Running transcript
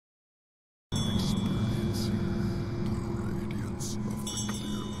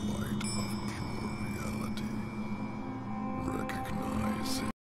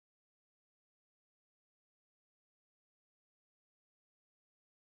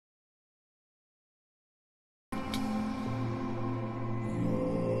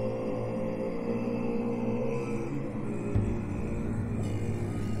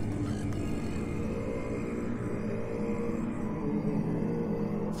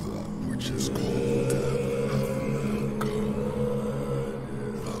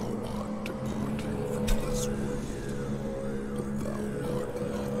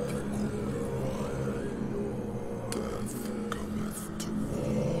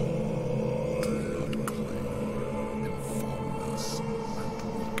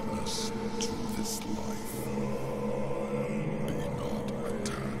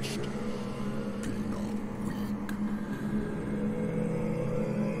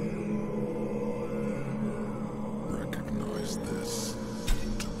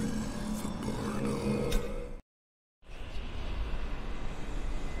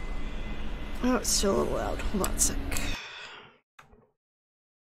Oh, it's still a little loud. Hold on a sec.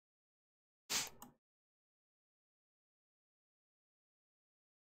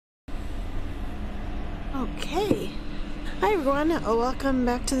 Okay. Hi everyone. Welcome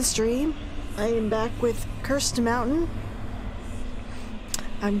back to the stream. I am back with Cursed Mountain.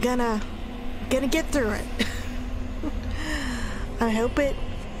 I'm gonna get through it. I hope it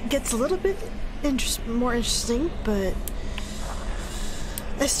gets a little bit more interesting, but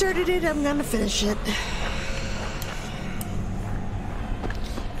I started it, I'm gonna finish it.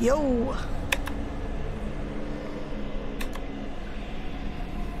 Yo!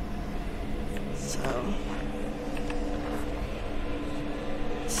 So,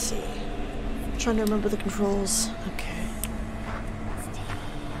 let's see. I'm trying to remember the controls. Okay.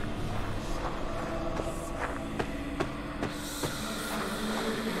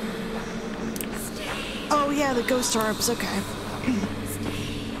 Oh yeah, the ghost orbs, okay.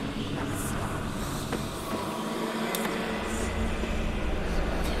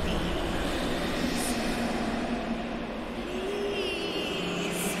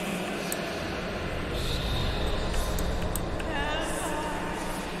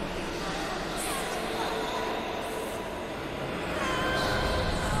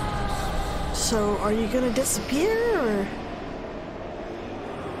 So, are you gonna disappear, or?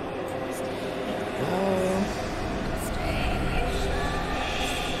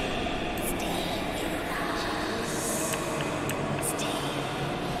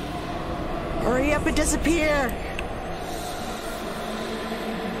 Hurry up and disappear!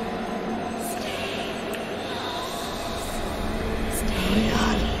 Oh my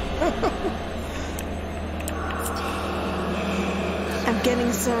god. I'm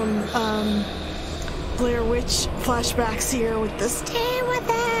getting some, Blair Witch flashbacks here with the "Stay with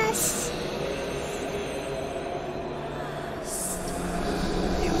us!"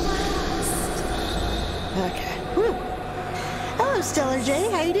 Okay. Whew. Hello, Stellar J.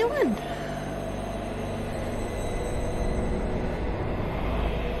 How you doing?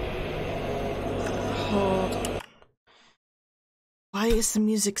 Hold on. Why is the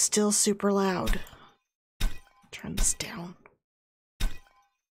music still super loud? Turn this down.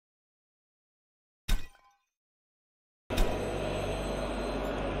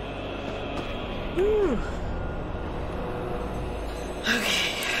 Whew.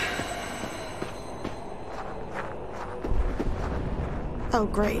 Okay. Oh,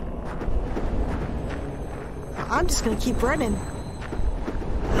 great. I'm just gonna keep running.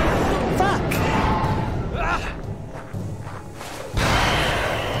 Fuck!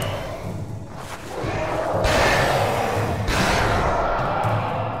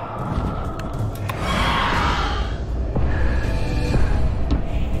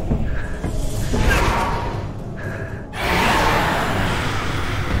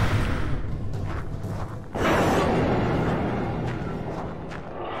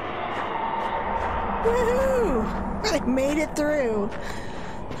 Through.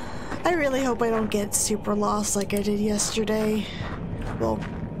 I really hope I don't get super lost like I did yesterday. Well,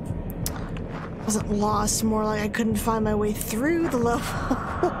 I wasn't lost, more like I couldn't find my way through the level.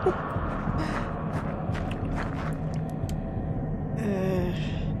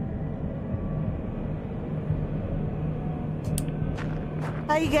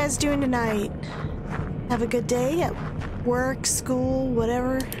 How you guys doing tonight? Have a good day at work, school,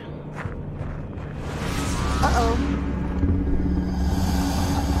 whatever? Uh-oh.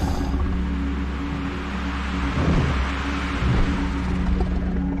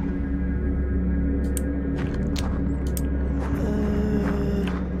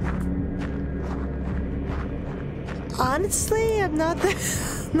 Honestly, I'm not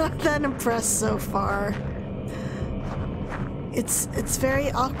that impressed so far. It's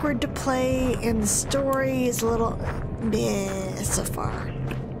very awkward to play, and the story is a little meh so far.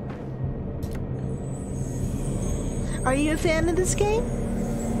 Are you a fan of this game?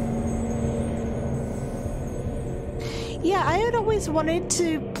 Yeah, I had always wanted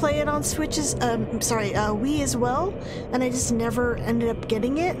to play it on Switch's, Wii as well, and I just never ended up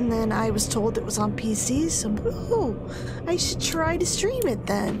getting it, and then I was told it was on PC, so I'm like, oh, I should try to stream it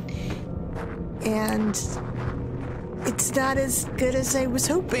then. And it's not as good as I was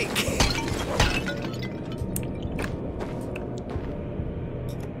hoping.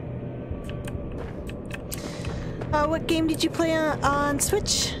 What game did you play on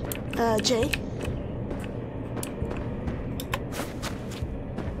Switch, Jay?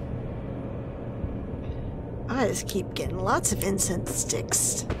 I just keep getting lots of incense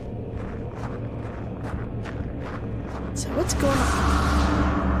sticks. So what's going on?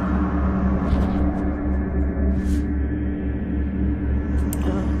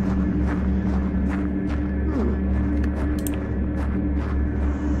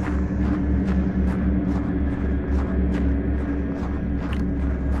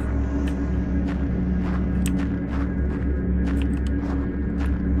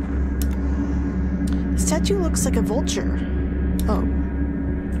 Statue looks like a vulture. Oh.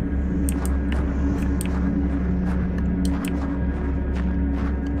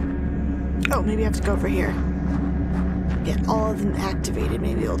 Oh, maybe I have to go over here. Get all of them activated.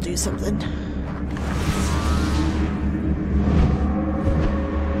 Maybe it'll do something.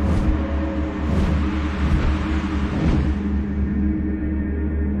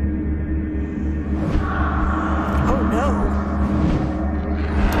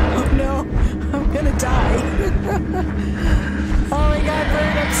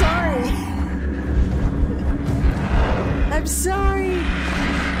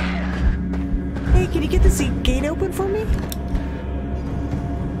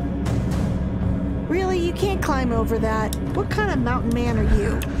 Over that. What kind of mountain man are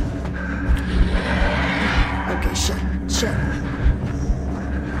you? Okay, shit.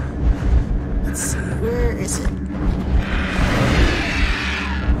 Let's see, where is it?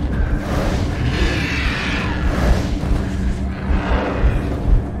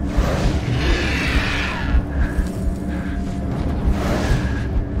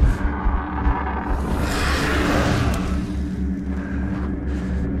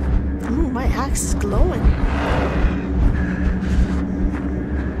 Ooh, my axe is glowing.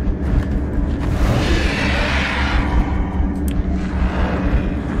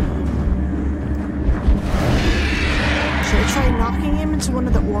 One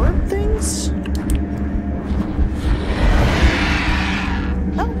of the orb things?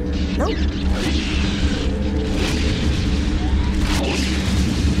 Oh, nope.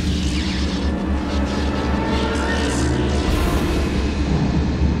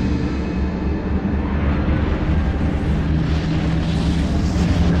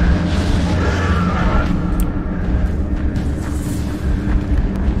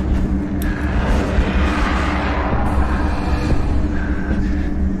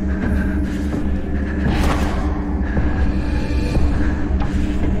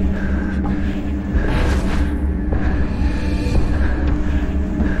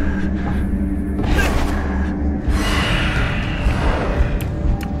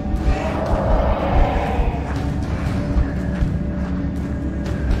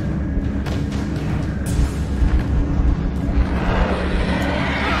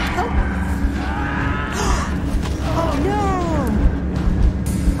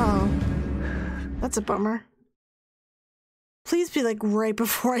 That's a bummer. Please be like right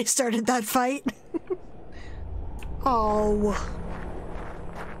before I started that fight. Oh.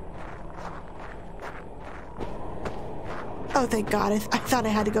 Oh, thank God. I thought I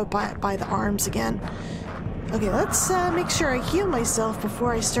had to go by the arms again. Okay, let's make sure I heal myself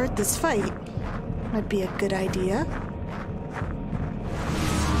before I start this fight. Might be a good idea.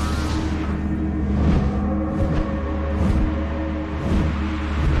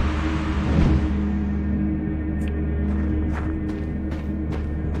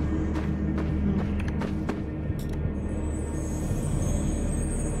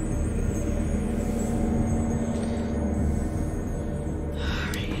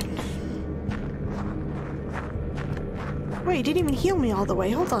 Wait, you didn't even heal me all the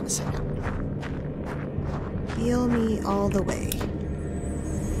way. Hold on a second. Heal me all the way.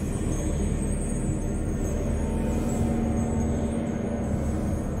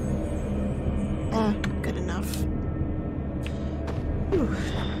 Good enough. Whew.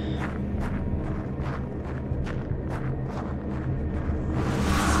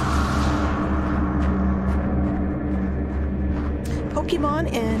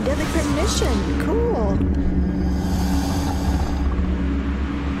 Pokemon and Deadly Premonition. Cool.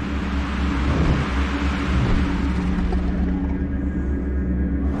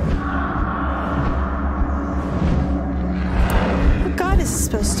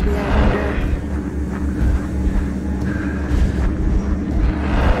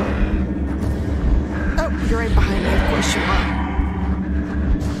 You're right behind me, of course you are.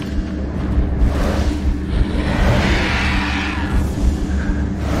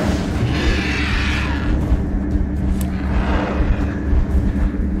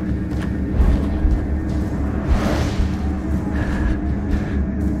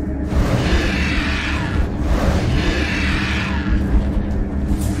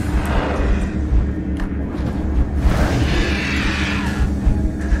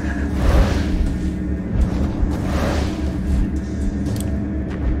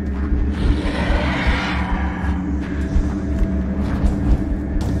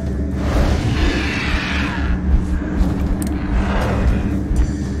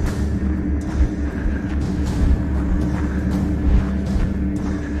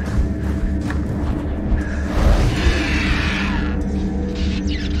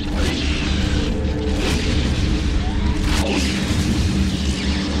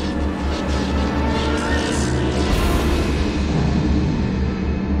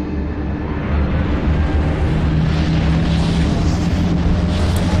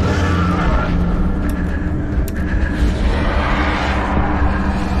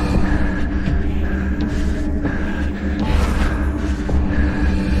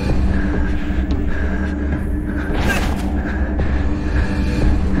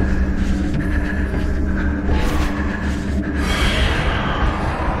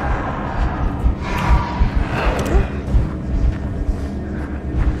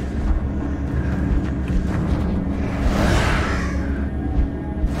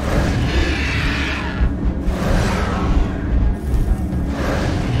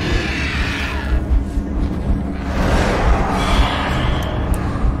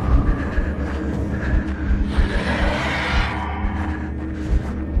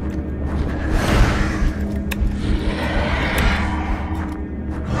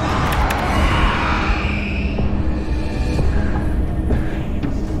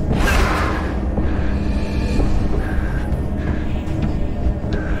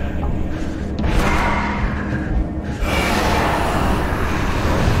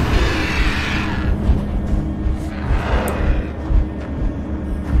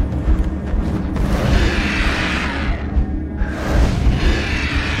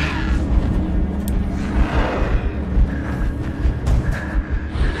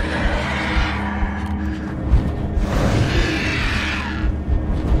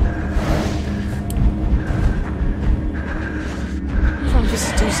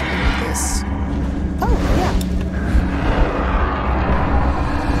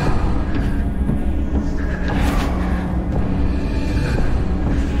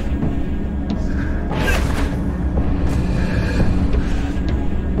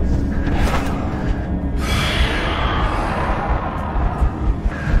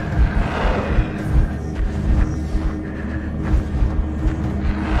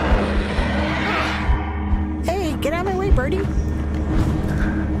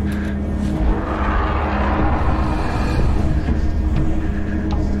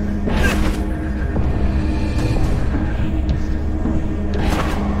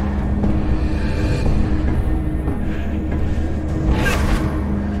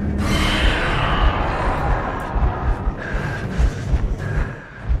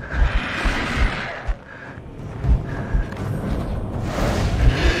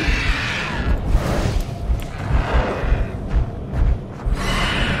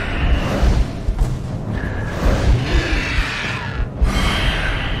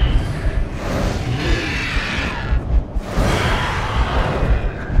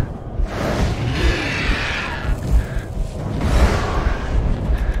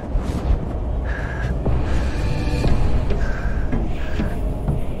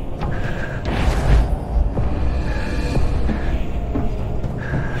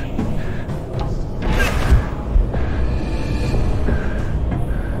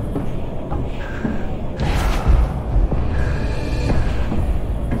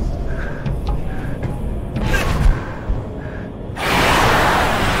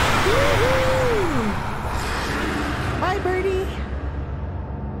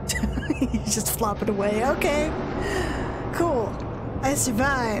 Just flop it away. Okay. Cool. I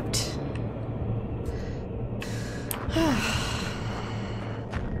survived.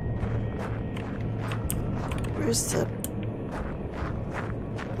 Where's the...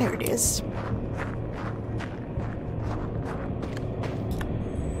 There it is.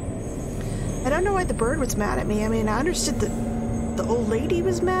 I don't know why the bird was mad at me. I mean, I understood that the old lady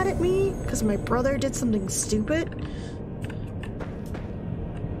was mad at me because my brother did something stupid.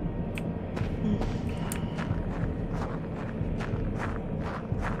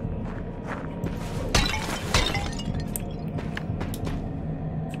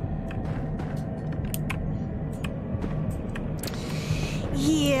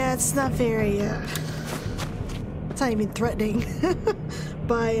 Yeah, it's not very, it's not even threatening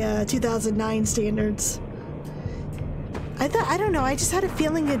by 2009 standards. I don't know, I just had a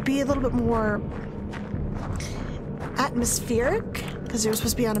feeling it'd be a little bit more atmospheric, because they were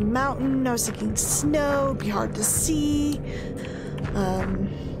supposed to be on a mountain. I was thinking snow, it'd be hard to see.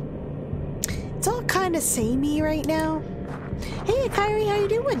 It's all kind of samey right now. Hey, Kyrie, how you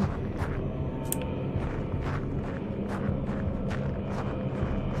doing?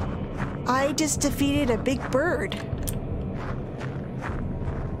 I just defeated a big bird.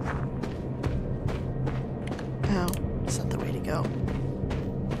 Oh, that's not the way to go.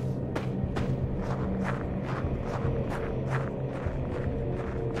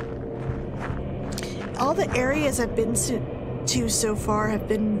 All the areas I've been to so far have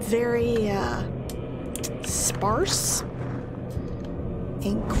been very sparse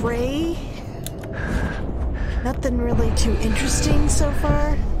and gray. Nothing really too interesting so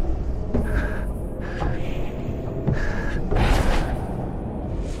far.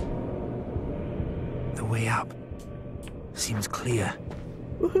 The way up seems clear.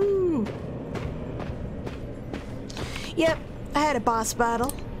 Woohoo! Yep, I had a boss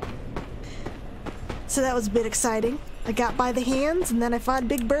battle. So that was a bit exciting. I got by the hands and then I fought a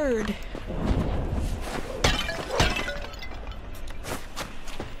big bird.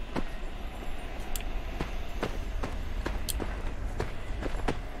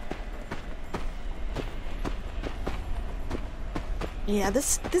 Yeah,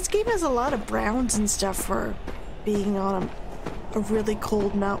 this game has a lot of browns and stuff for being on a really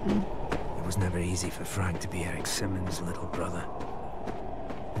cold mountain. It was never easy for Frank to be Eric Simmons' little brother.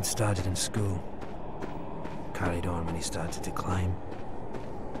 It started in school. Carried on when he started to climb.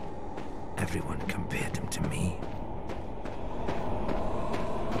 Everyone compared him to me.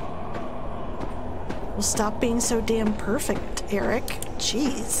 Well, stop being so damn perfect, Eric.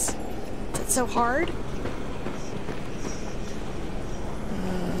 Jeez. Is that so hard?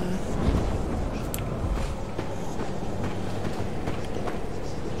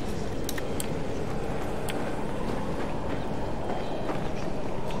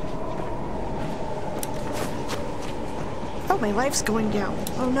 Oh, my life's going down.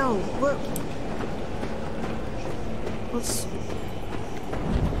 Oh no, look. Let's...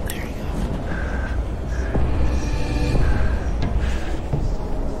 There you go.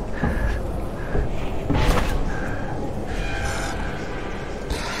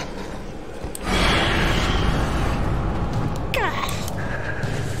 God.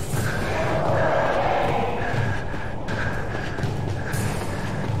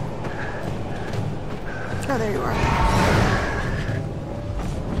 Oh, there you are.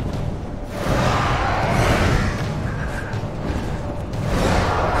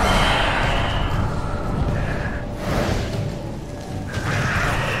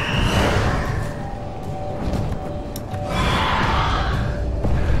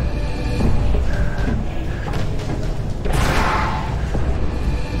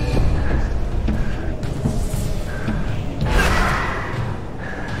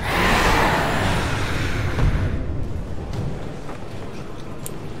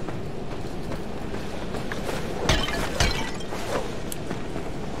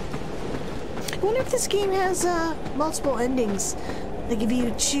 I wonder if this game has multiple endings. Like if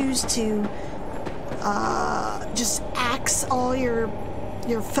you choose to just axe all your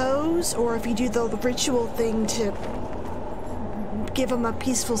foes, or if you do the ritual thing to give them a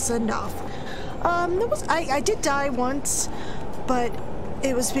peaceful send-off. I did die once, but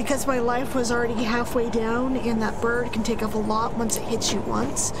it was because my life was already halfway down, and that bird can take off a lot once it hits you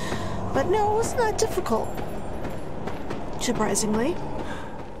once. But no, it wasn't that difficult, surprisingly.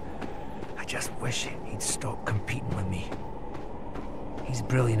 I just wish he'd stop competing with me. He's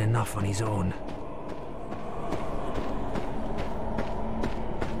brilliant enough on his own.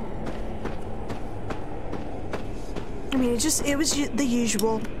 I mean, it was the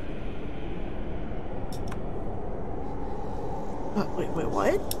usual. Wait,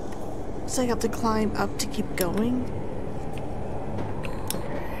 what? So I have to climb up to keep going?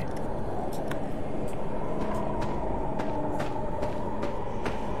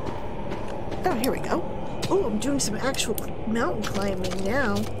 Oh, here we go. Oh, I'm doing some actual mountain climbing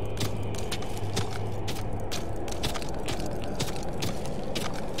now.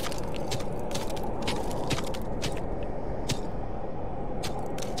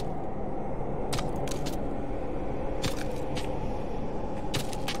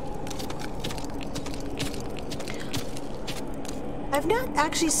 I've not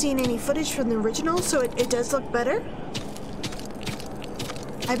actually seen any footage from the original, so it does look better.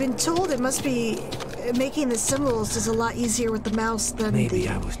 I've been told it must be making the symbols is a lot easier with the mouse than Maybe the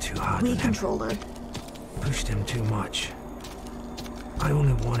I was too hard Wii on him. controller. Pushed him too much. I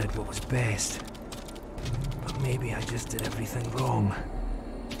only wanted what was best. But maybe I just did everything wrong.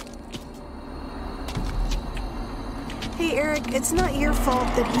 Hey Eric, it's not your fault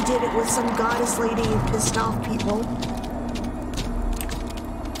that he did it with some goddess lady who pissed off people.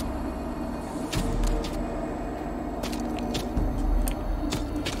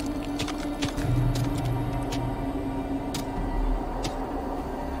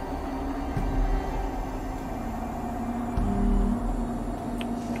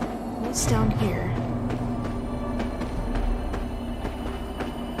 What's down here?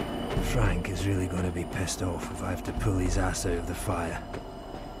 Frank is really going to be pissed off if I have to pull his ass out of the fire.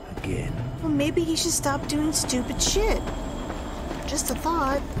 Again. Well, maybe he should stop doing stupid shit. Just a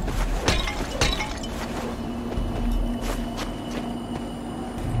thought.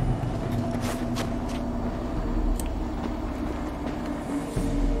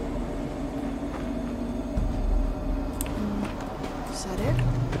 Is that it?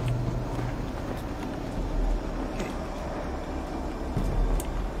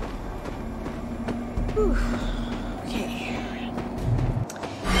 Whew. Okay.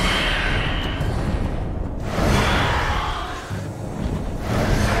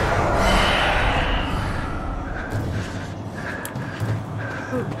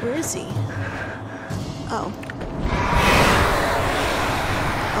 Where is he? Oh.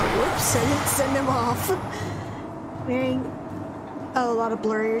 Oh, whoops, I didn't send him off. Wearing a lot of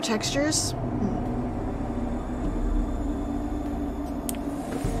blurrier textures.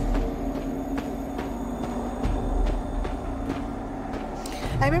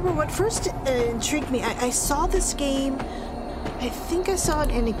 I remember what first intrigued me. I saw this game, I think I saw it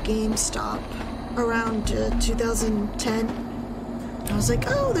in a GameStop around 2010. I was like,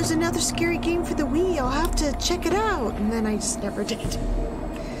 oh, there's another scary game for the Wii, I'll have to check it out. And then I just never did.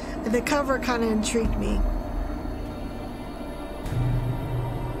 And the cover kind of intrigued me.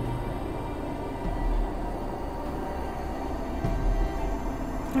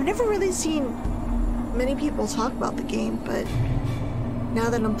 I've never really seen many people talk about the game, but now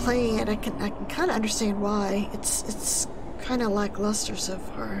that I'm playing it, I can kind of understand why. It's kind of lackluster so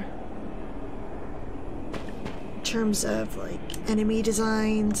far. In terms of like enemy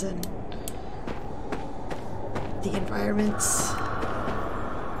designs and the environments.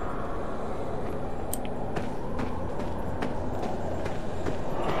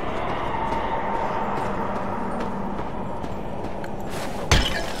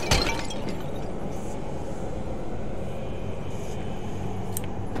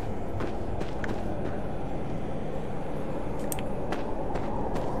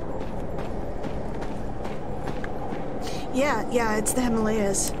 Yeah, it's the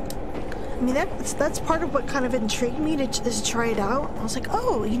Himalayas. I mean, that's part of what kind of intrigued me to try it out. I was like,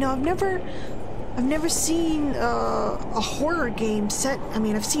 oh, you know, I've never seen a horror game set. I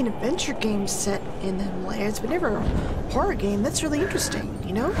mean, I've seen adventure games set in the Himalayas, but never a horror game. That's really interesting,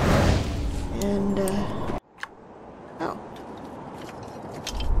 you know. And oh,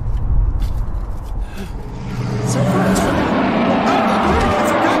 so far it's really. Oh, I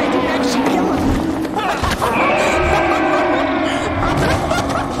forgot I didn't actually kill him.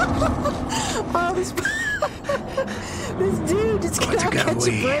 Oh, this dude just cannot catch a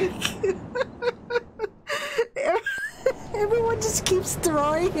break. Everyone just keeps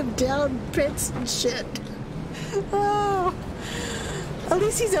throwing him down pits and shit. Oh, at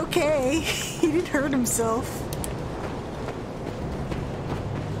least he's okay. He didn't hurt himself.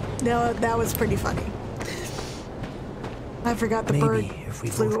 No, that was pretty funny. I forgot the bird Maybe if we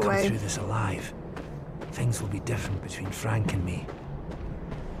flew both away. come through this alive, things will be different between Frank and me.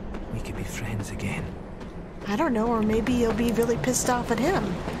 We could be friends again. I don't know, or maybe you'll be really pissed off at him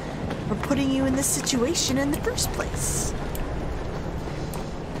for putting you in this situation in the first place.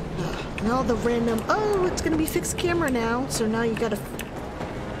 And all the random, oh, it's gonna be fixed camera now, so now you gotta.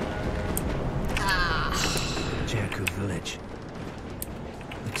 Jericho Village.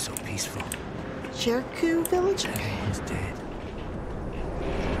 Looks so peaceful. Jericho Village? Everyone's dead.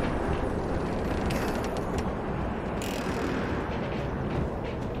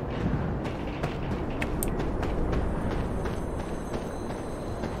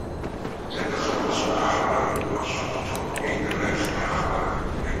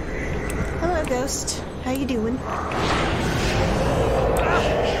 Hello, Ghost. How you doing?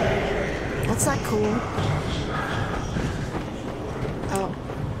 That's not cool. Oh.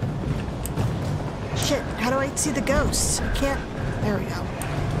 Shit, how do I see the ghosts? I can't. There we go.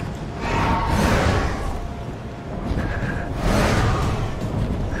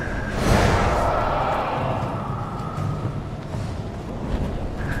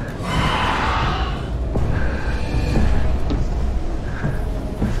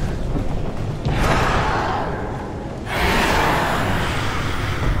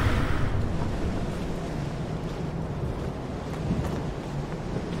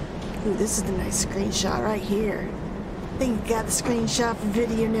 this is the nice screenshot right here. I think I got the screenshot for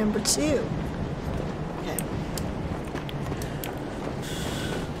video number 2. Okay.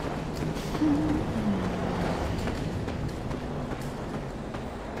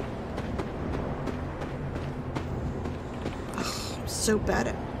 Oh, I'm so bad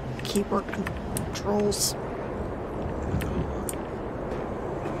at keyboard controls.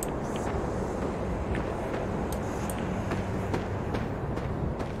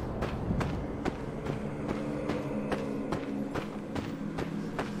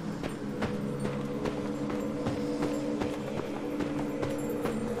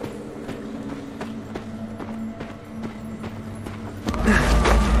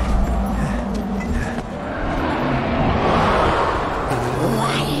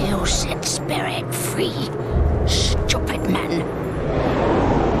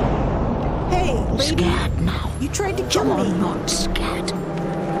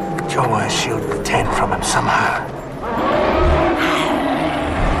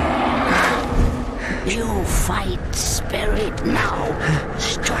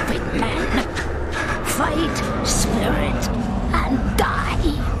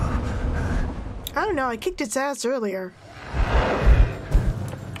 I kicked its ass earlier.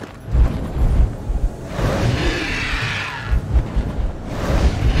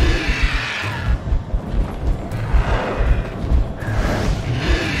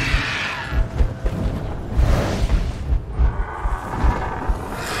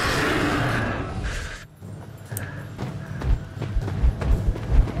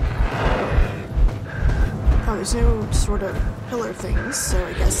 Oh, there's no sort of pillar things, so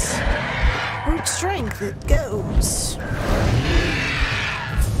I guess brute strength, it goes.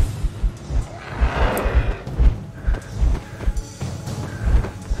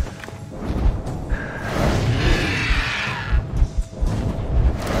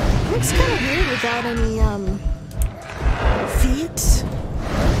 Looks kind of weird without any, feet.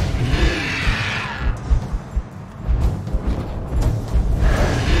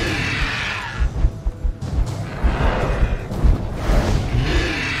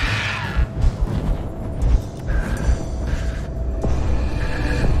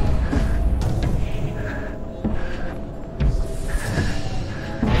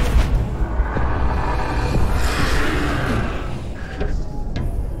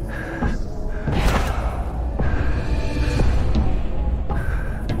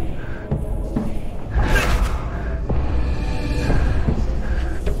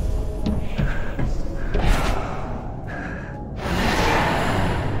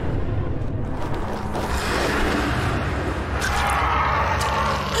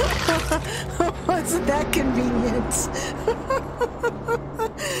 Wasn't that convenient?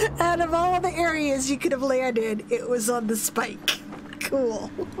 Out of all the areas you could have landed, it was on the spike.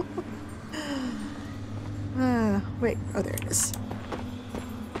 Cool. Wait, oh, there it is.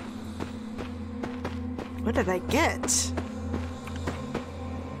 What did I get?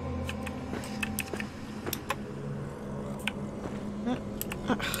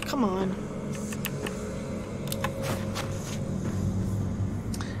 Come on.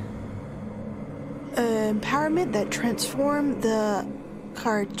 Empowerment that transformed the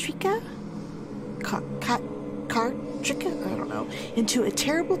Kartrika? Kartrika? I don't know. Into a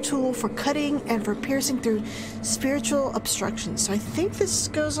terrible tool for cutting and for piercing through spiritual obstructions. So I think this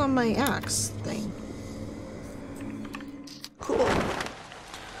goes on my axe thing. Cool.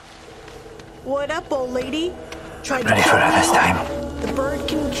 What up, old lady? Tried to kill me? This time. The bird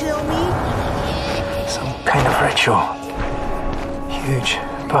can kill me? Some kind of ritual. Huge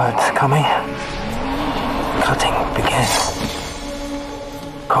birds coming. Cutting begins.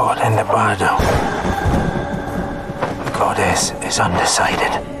 Caught in the bardo. The goddess is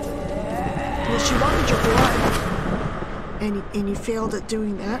undecided. Well, she wanted your blood. And you failed at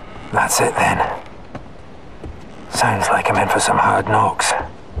doing that. That's it then. Sounds like I'm in for some hard knocks.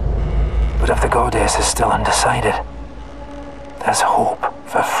 But if the goddess is still undecided, there's hope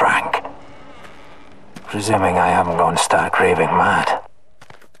for Frank. Presuming I haven't gone stark raving mad.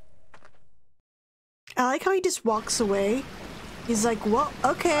 I like how he just walks away. He's like, well,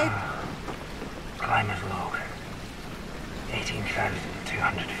 okay. Climber's log.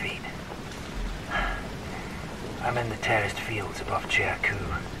 18,200 feet. I'm in the terraced fields above Chiaku,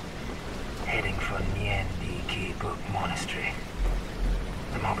 heading for Nyendi Book Monastery.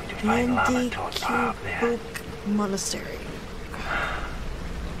 I'm hoping to find Lama taught path there. Monastery.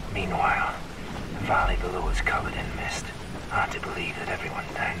 Meanwhile, the valley below is covered in mist. Hard to believe that everyone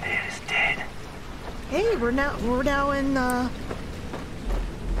down there is dead. Hey, we're now in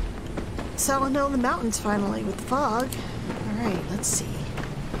Silent Hill in the mountains finally with the fog. All right, let's see.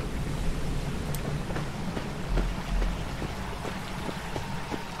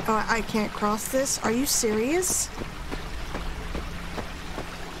 Oh, I can't cross this? Are you serious?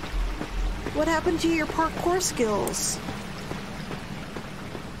 What happened to your parkour skills?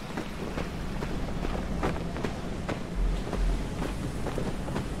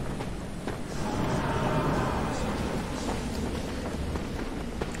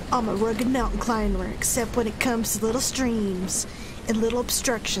 I'm a rugged mountain climber, except when it comes to little streams and little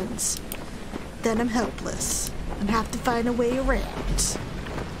obstructions. Then I'm helpless and have to find a way around.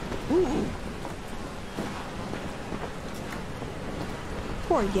 Ooh.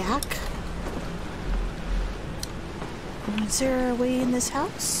 Poor yak. Is there a way in this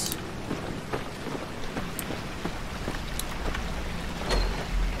house?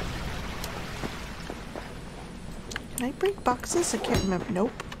 Can I break boxes? I can't remember.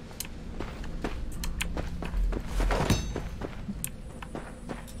 Nope.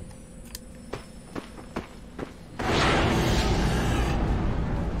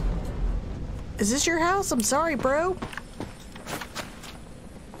 Is this your house? I'm sorry, bro.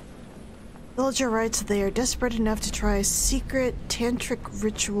 Villager writes they are desperate enough to try a secret tantric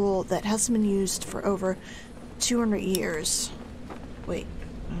ritual that hasn't been used for over 200 years. Wait,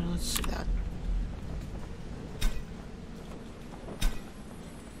 let's see that.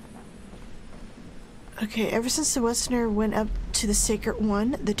 Okay, ever since the Westerner went up to the Sacred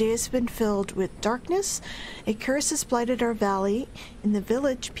One, the day has been filled with darkness. A curse has blighted our valley. In the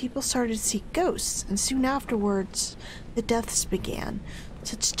village, people started to see ghosts, and soon afterwards, the deaths began.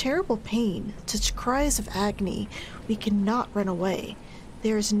 Such terrible pain, such cries of agony, we cannot run away.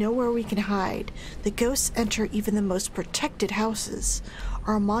 There is nowhere we can hide. The ghosts enter even the most protected houses.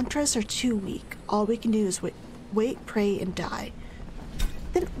 Our mantras are too weak. All we can do is wait, pray, and die.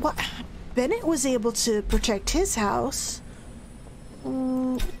 Then what? Bennett was able to protect his house.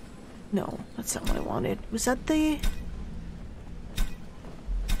 No, that's not what I wanted. Was that the...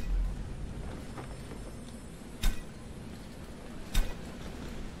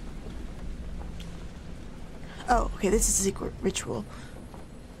 Oh, okay, this is a secret ritual.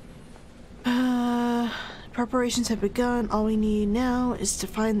 Preparations have begun. All we need now is to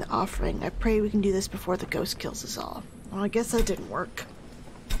find the offering. I pray we can do this before the ghost kills us all. Well, I guess that didn't work.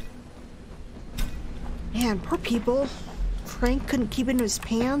 Man, poor people. Frank couldn't keep it in his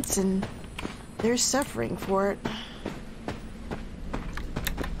pants, and they're suffering for it.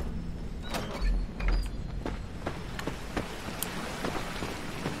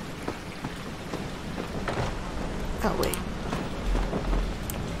 Oh, wait.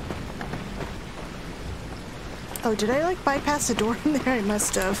 Oh, did I, like, bypass the door in there? I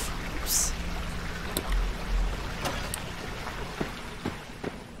must have. Oops.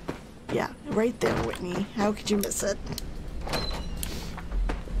 Yeah, right there, Whitney. How could you miss it?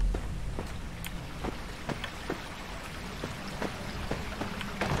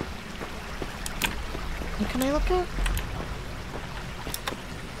 What can I look at?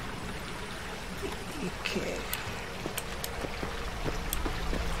 Okay.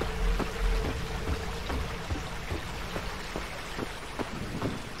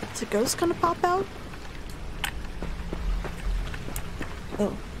 Is a ghost gonna pop out?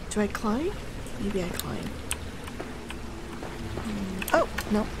 Oh. Do I climb? Maybe I climb. Oh,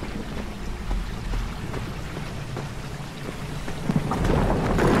 no.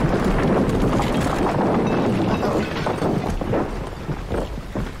 Uh-oh.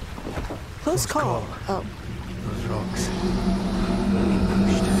 Close call. Oh. Those rocks.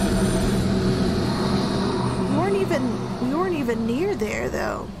 We weren't even near there,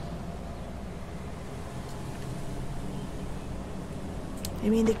 though. I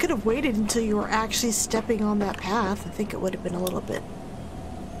mean, they could have waited until you were actually stepping on that path. I think it would have been a little bit...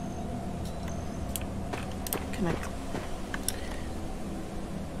 Can I...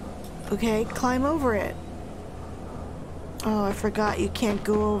 Okay, climb over it. Oh, I forgot you can't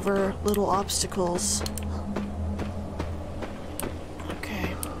go over little obstacles.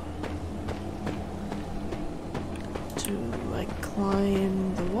 Okay. Do I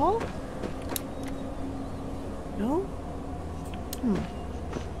climb the wall? No?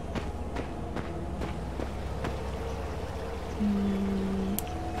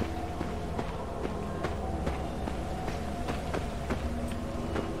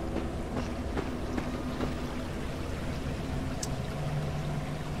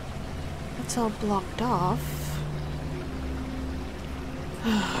 It's all blocked off.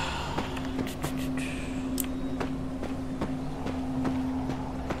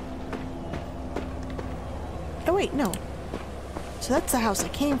 Oh wait, no. So that's the house I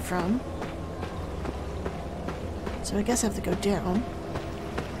came from. So I guess I have to go down.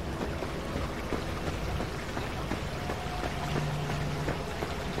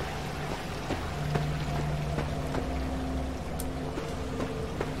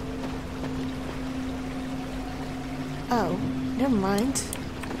 Oh, never mind.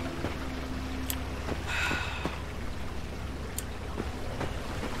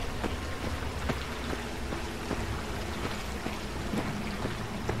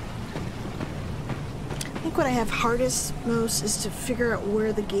 I think what I have hardest most is to figure out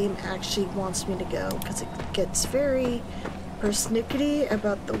where the game actually wants me to go, because it gets very persnickety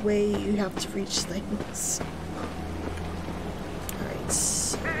about the way you have to reach things.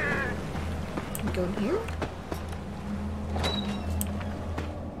 Alright. I'm going here.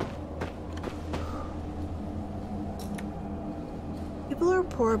 People are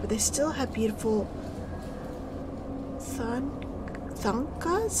poor, but they still have beautiful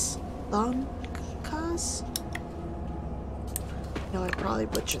thangkas? No, I probably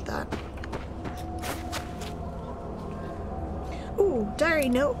butchered that. Ooh, diary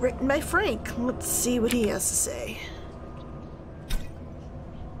note written by Frank. Let's see what he has to say.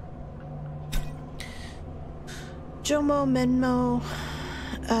 Jomo Menmo.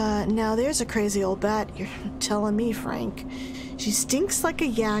 Now there's a crazy old bat. You're telling me, Frank. She stinks like a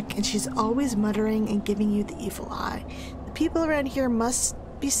yak, and she's always muttering and giving you the evil eye. The people around here must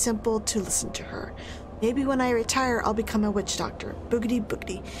be simple to listen to her. Maybe when I retire, I'll become a witch doctor. Boogity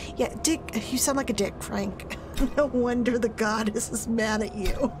boogity. Yeah, Dick, you sound like a dick, Frank. No wonder the goddess is mad at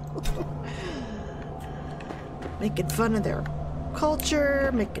you. Making fun of their culture,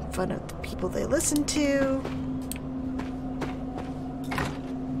 making fun of the people they listen to.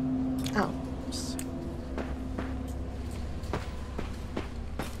 Oh.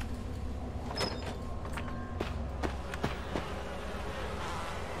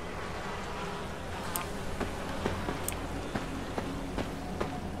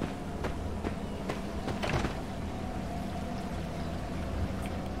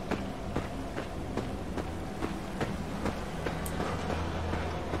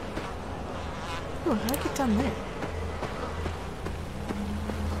 Oh, how do I get down there?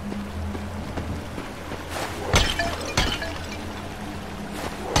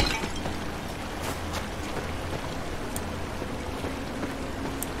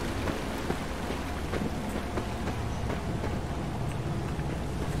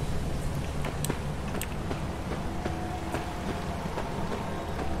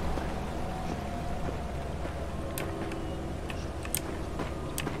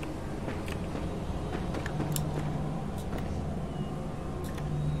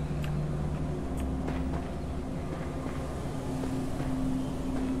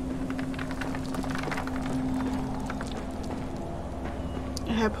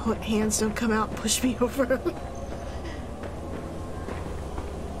 I hope hands don't come out and push me over.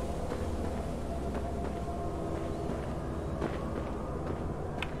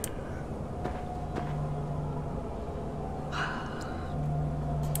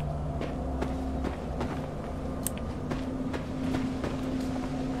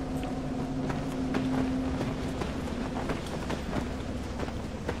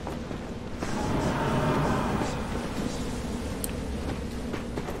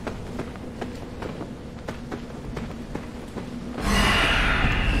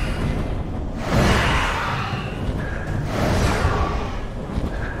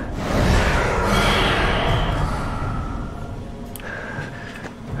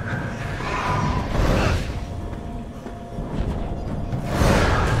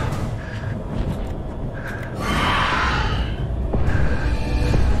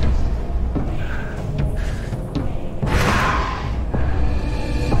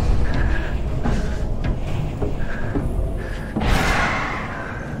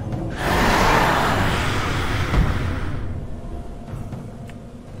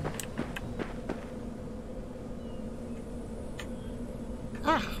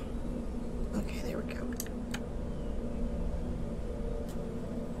 Okay, there we go.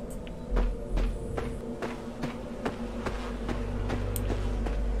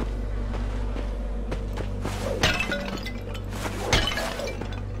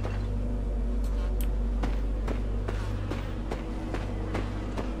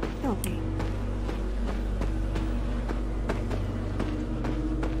 Okay.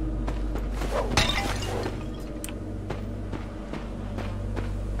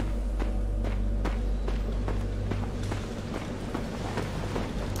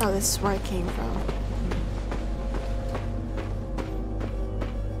 Oh, this is where I came from.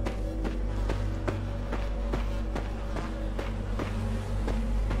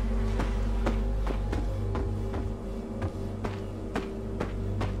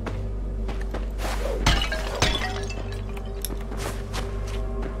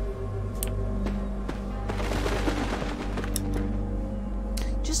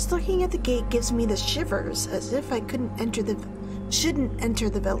 Just looking at the gate gives me the shivers, as if I shouldn't enter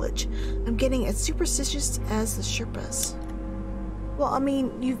the village. I'm getting as superstitious as the Sherpas. Well, I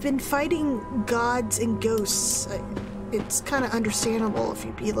mean, you've been fighting gods and ghosts. It's kind of understandable if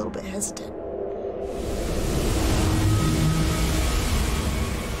you'd be a little bit hesitant.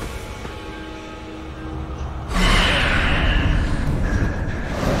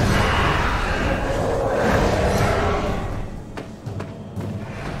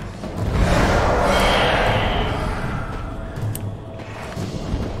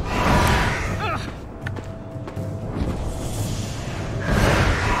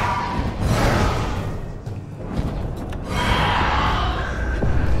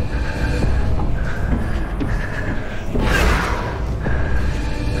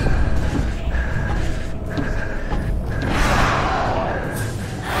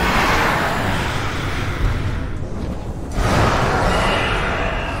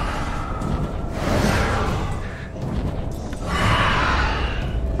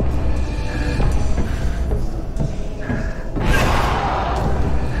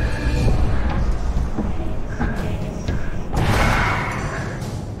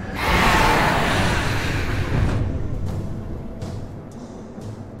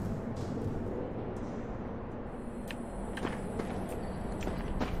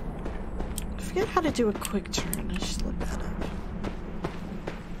 How to do a quick turn. I should look that up.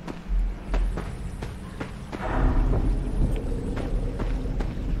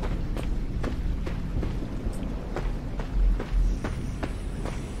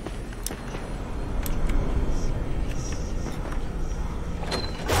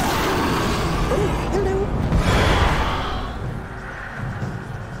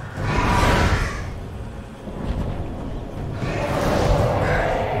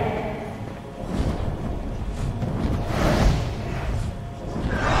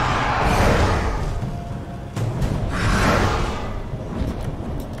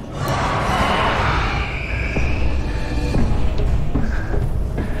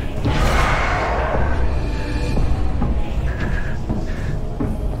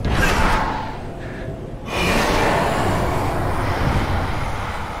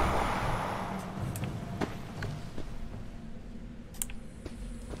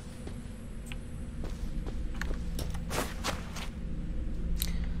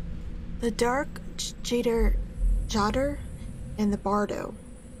 The Dark Jadder and the Bardo.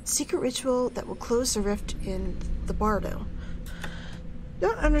 Secret ritual that will close the rift in the Bardo.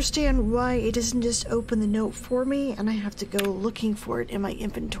 Don't understand why it doesn't just open the note for me and I have to go looking for it in my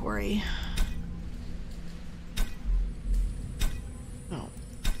inventory. Oh.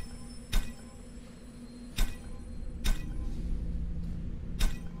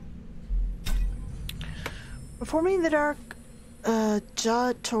 Performing the Dark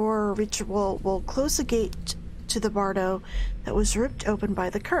Jator ritual will close the gate to the Bardo that was ripped open by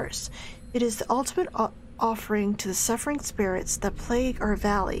the curse. It is the ultimate offering to the suffering spirits that plague our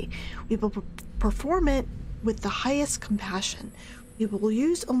valley. We will perform it with the highest compassion. We will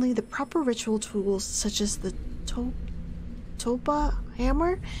use only the proper ritual tools such as the Toba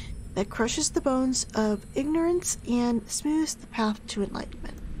hammer that crushes the bones of ignorance and smooths the path to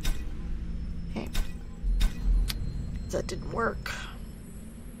enlightenment. Okay. That didn't work.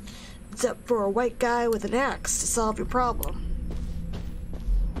 It's up for a white guy with an axe to solve your problem.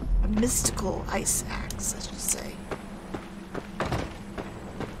 A mystical ice axe, I should say.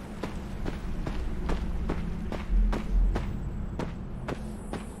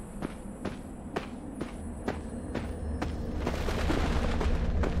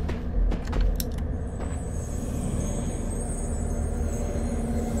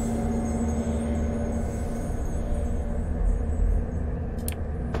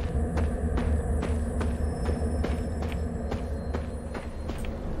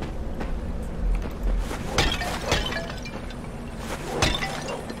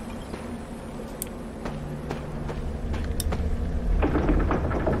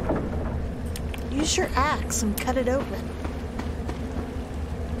 Use your axe and cut it open.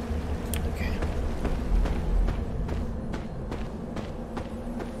 Okay.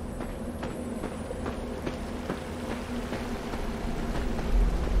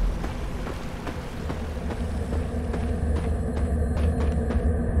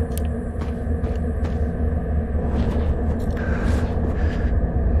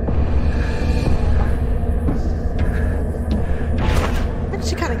 I'm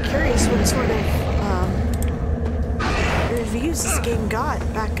actually kind of curious what sort of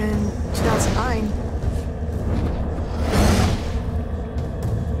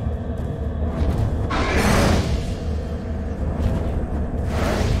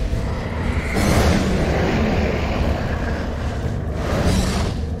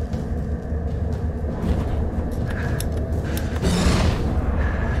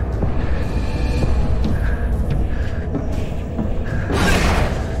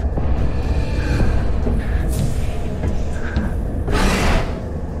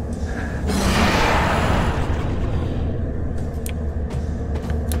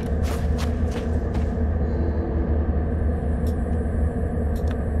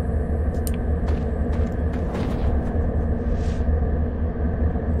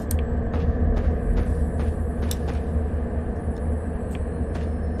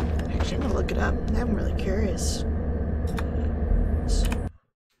Actually, I'm gonna look it up. I'm really curious. Let's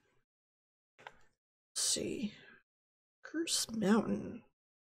see. Curse Mountain.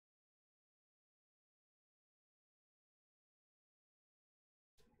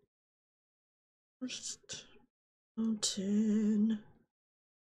 First Mountain.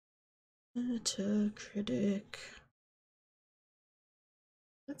 Metacritic.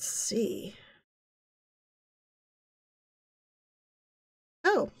 Let's see.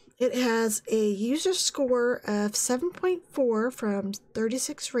 Oh, it has a user score of 7.4 from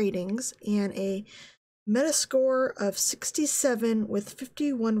 36 ratings and a Metascore of 67 with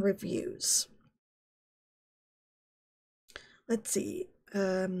 51 reviews. Let's see.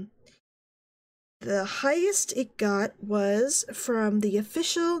 The highest it got was from the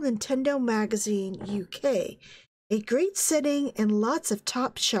official Nintendo magazine UK. A great setting and lots of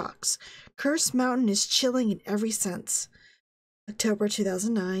top shocks. Curse Mountain is chilling in every sense. October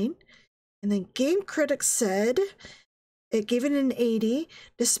 2009. And then Game Critics said it gave it an 80.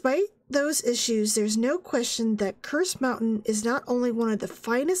 Despite those issues, there's no question that Curse Mountain is not only one of the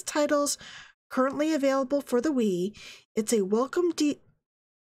finest titles currently available for the Wii, it's a welcome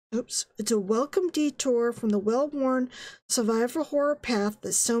detour from the well-worn survival horror path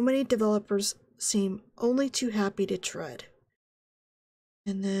that so many developers seem only too happy to tread.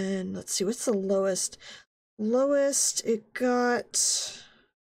 And then let's see, what's the lowest? Lowest it got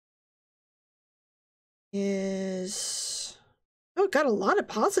is, oh, it got a lot of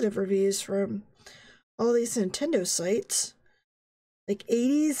positive reviews from all these Nintendo sites, like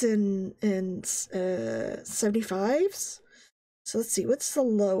 80s and 75s. So let's see, what's the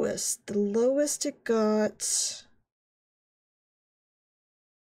lowest? The lowest it got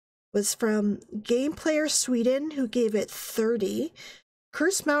was from Game Player Sweden, who gave it 30.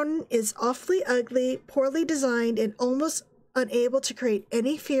 Curse Mountain is awfully ugly, poorly designed, and almost unable to create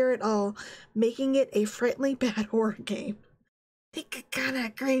any fear at all, making it a frighteningly bad horror game. I think I kind of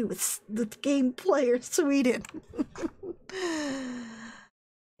agree with Game Player Sweden.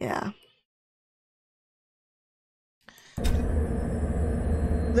 Yeah.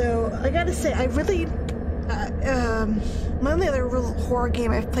 Though, I gotta say, I really... my only other real horror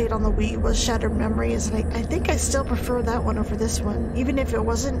game I've played on the Wii was Shattered Memories, and I think I still prefer that one over this one, even if it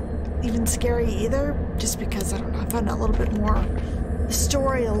wasn't even scary either, just because, I don't know, I found it a little bit more... the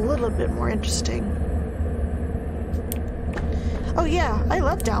story a little bit more interesting. Oh yeah, I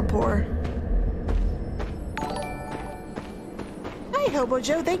love Downpour. Hi, Hobo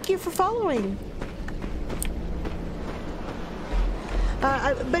Joe, thank you for following.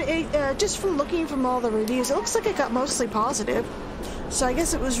 Just from looking from all the reviews, it looks like it got mostly positive. So I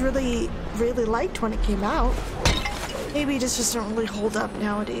guess it was really, really liked when it came out. Maybe it just doesn't really hold up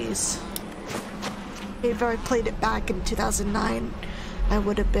nowadays. Maybe if I played it back in 2009, I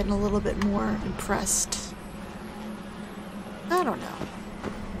would have been a little bit more impressed. I don't know.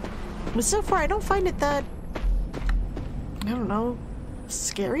 But so far, I don't find it that, I don't know,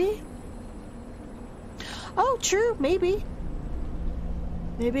 scary? Oh, true, maybe.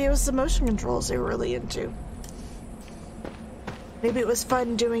 Maybe it was the motion controls they were really into. Maybe it was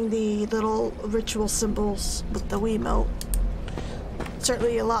fun doing the little ritual symbols with the Wiimote.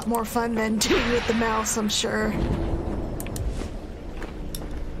 Certainly a lot more fun than doing with the mouse, I'm sure.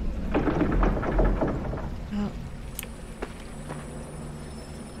 Oh.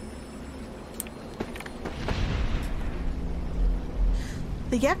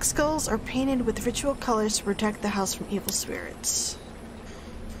 The yak skulls are painted with ritual colors to protect the house from evil spirits.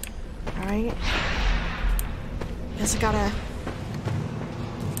 Alright. Guess I gotta...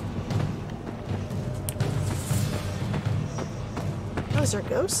 Oh, is there a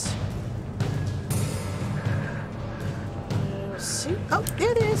ghost? Let's see. Oh,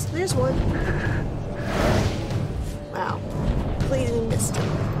 there it is. There's one. Wow. Completely missed it.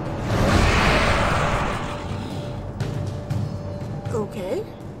 Okay.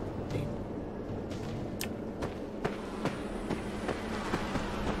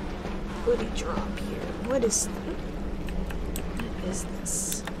 What did he drop here? What is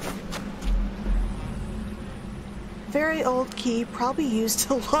this? Very old key, probably used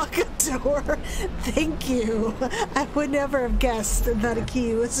to lock a door. Thank you. I would never have guessed that a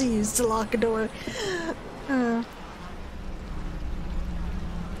key was used to lock a door.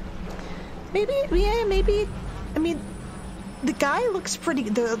 Maybe, yeah, maybe. I mean, the guy looks pretty.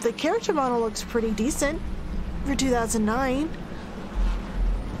 The character model looks pretty decent for 2009.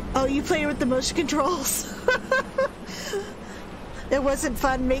 Oh, you played with the motion controls? It wasn't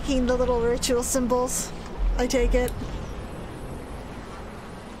fun making the little ritual symbols, I take it.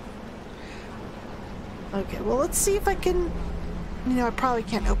 Okay, well, let's see if I can You know, I probably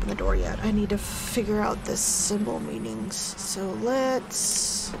can't open the door yet. I need to figure out the symbol meanings. So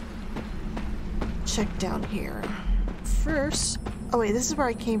let's check down here. First, oh wait, this is where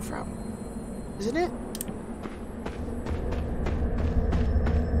I came from, isn't it?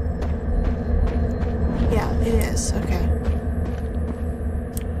 Yeah, it is. Okay.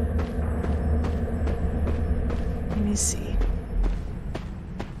 Let me see.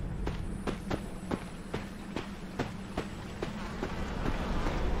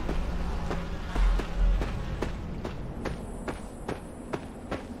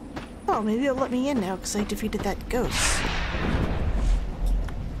 Oh, maybe it'll let me in now because I defeated that ghost.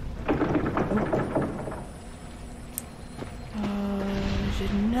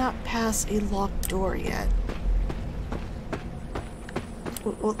 Did not pass a locked door yet.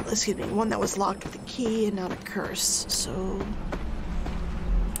 Well, excuse me, one that was locked with a key and not a curse, so...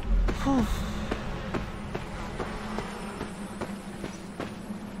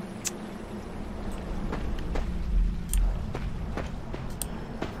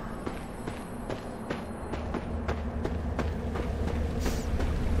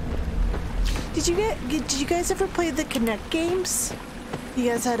 Did you guys ever play the Kinect games? You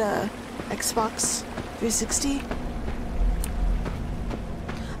guys had a Xbox 360?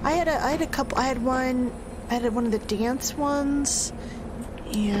 I had a couple. I had one of the dance ones,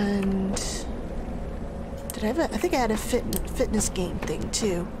 and did I have I think I had a fitness game thing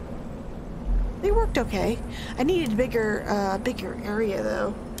too. They worked okay. I needed a bigger area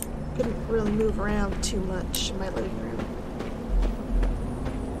though. Couldn't really move around too much in my living room.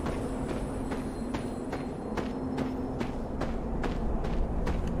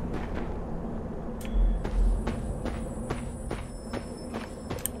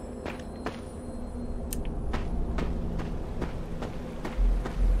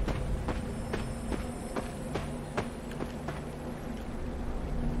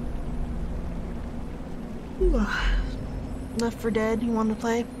 Left 4 Dead, you want to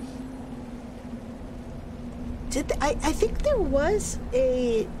play? I think there was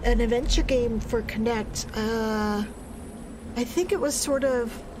an adventure game for Kinect. I think it was sort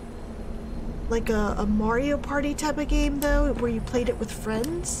of like a Mario Party type of game though, where you played it with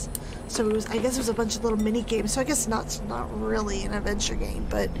friends. So it was, I guess it was a bunch of little mini games. So I guess not really an adventure game,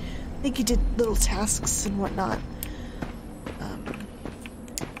 but I think you did little tasks and whatnot.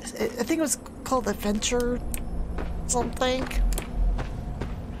 I think it was called Adventure something.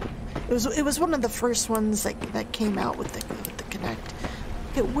 It was one of the first ones that came out with the Kinect.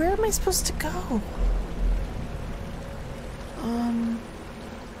 Okay, where am I supposed to go?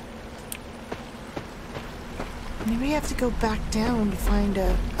 Maybe I have to go back down to find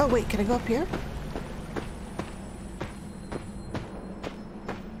a... Oh wait, can I go up here?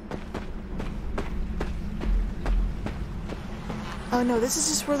 Oh no, this is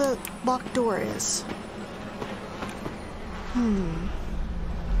just where the locked door is.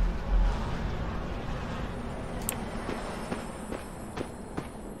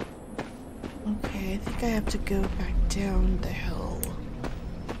 Okay, I think I have to go back down the hill.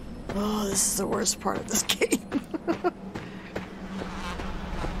 Oh, this is the worst part of this game.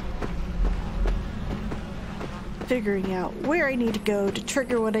 Figuring out where I need to go to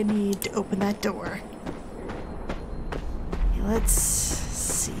trigger what I need to open that door. Okay, let's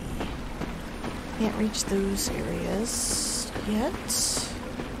see. Can't reach those areas yet.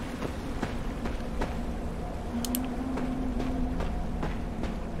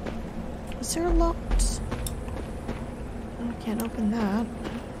 Is there a locked? I can't open that.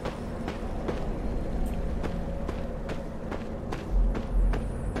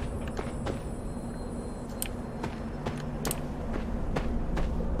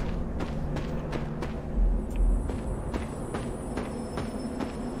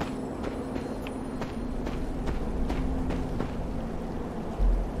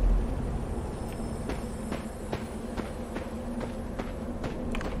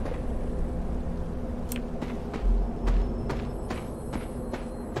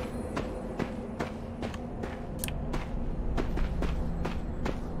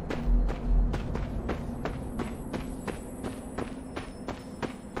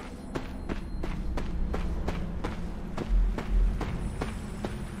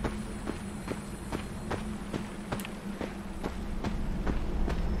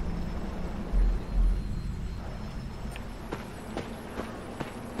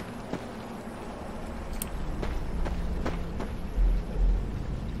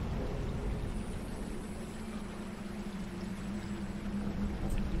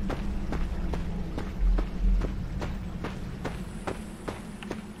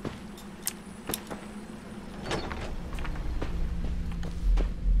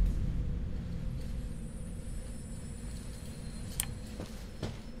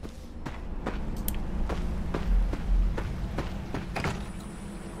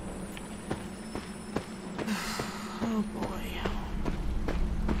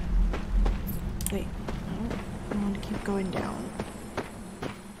 Wait, no, I want to keep going down.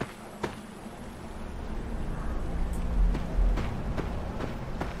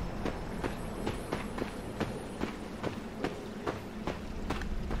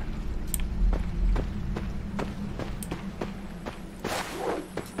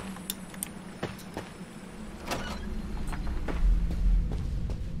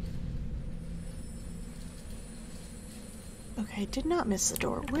 Okay, I did not miss the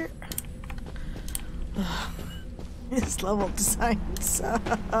door. Where? Ugh. This level design suck.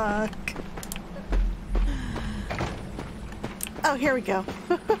 Oh, here we go.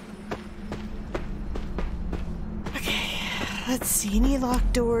 Okay, let's see. Any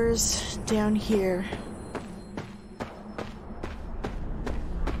locked doors down here?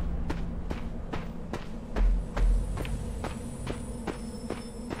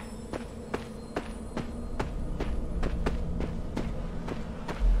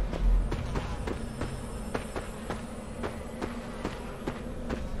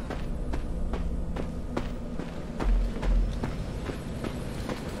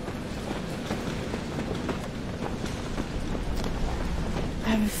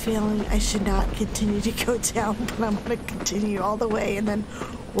 I have a feeling I should not continue to go down, but I'm going to continue all the way and then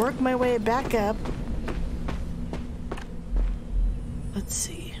work my way back up. Let's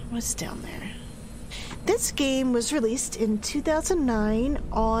see, what's down there? This game was released in 2009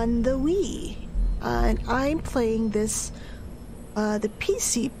 on the Wii, and I'm playing this, the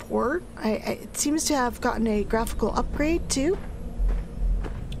PC port. It seems to have gotten a graphical upgrade too.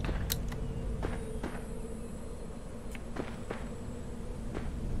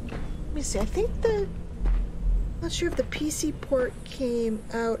 See, I think not sure if the PC port came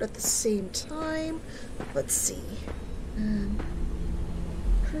out at the same time. Let's see.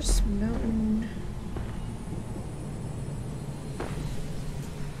 Curse Mountain.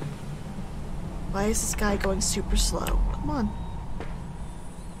 Why is this guy going super slow? Come on.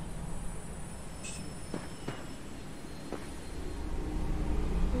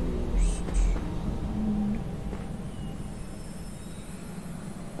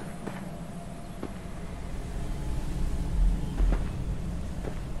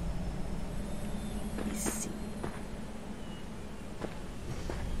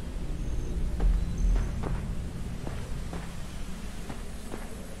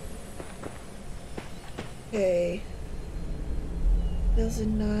 Okay,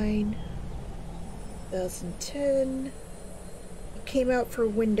 2009, 2010, it came out for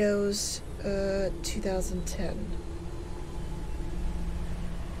Windows, 2010.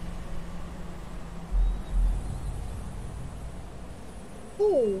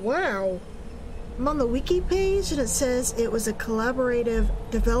 Oh, wow. I'm on the wiki page and it says it was a collaborative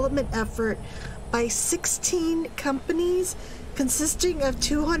development effort by 16 companies consisting of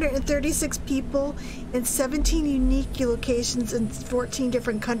 236 people in 17 unique locations in 14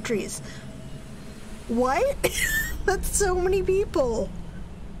 different countries. What? That's so many people.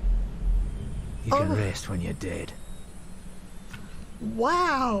 You can rest when you're dead.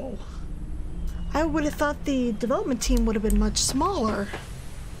 Wow. I would have thought the development team would have been much smaller.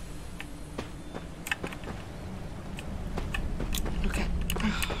 Okay.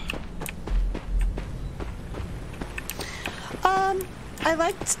 I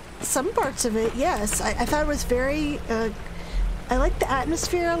liked some parts of it, yes. I thought it was very, I liked the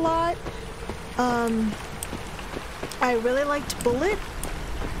atmosphere a lot. I really liked Bullet.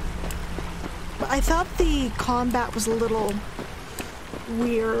 But I thought the combat was a little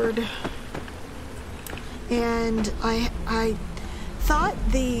weird. And I thought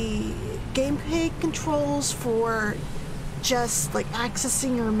the gameplay controls for just like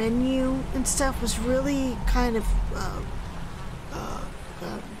accessing your menu and stuff was really kind of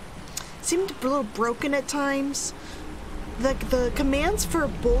seemed a little broken at times. The commands for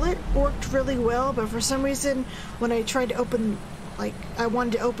Bullet worked really well, but for some reason when I tried to open, like I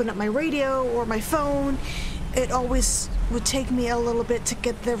wanted to open up my radio or my phone, it always would take me a little bit to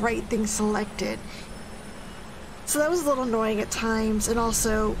get the right thing selected. So that was a little annoying at times, and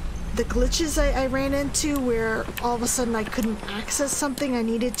also the glitches I ran into where all of a sudden I couldn't access something I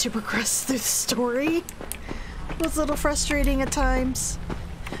needed to progress through the story was a little frustrating at times.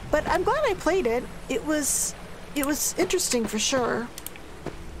 But I'm glad I played it. It was interesting for sure.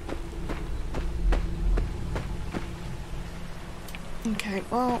 Okay,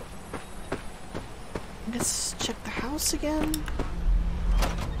 well, let's check the house again.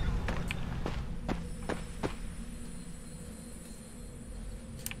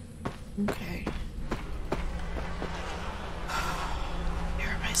 Okay. Where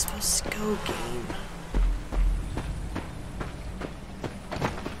am I supposed to go, game?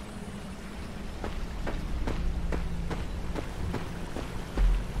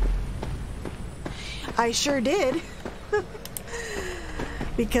 I sure did.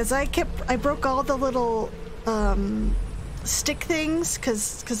 Because I broke all the little stick things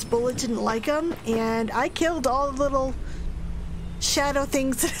because Bullet didn't like them, and I killed all the little shadow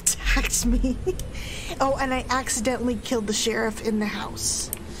things that attacked me. Oh, and I accidentally killed the sheriff in the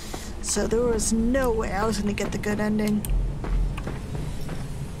house. So there was no way I was going to get the good ending.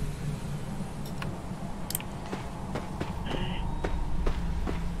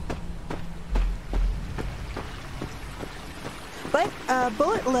 But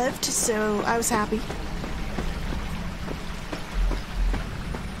Bullet lived, so I was happy.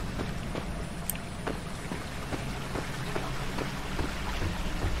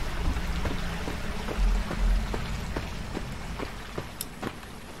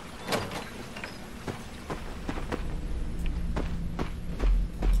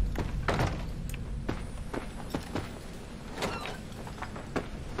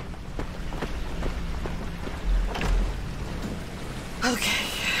 Okay.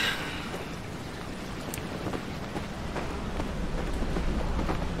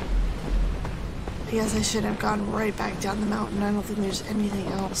 I guess I should have gone right back down the mountain. I don't think there's anything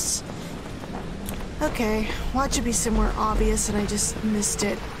else. Okay, watch it be somewhere obvious and I just missed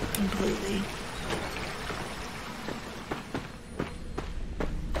it completely.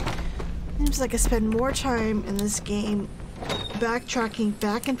 Seems like I spend more time in this game backtracking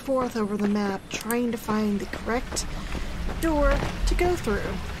back and forth over the map, trying to find the correct door to go through.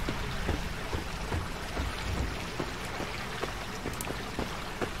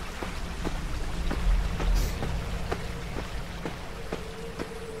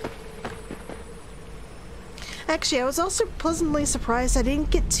 Actually, I was also pleasantly surprised I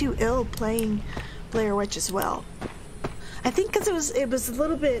didn't get too ill playing Blair Witch as well. I think because it was a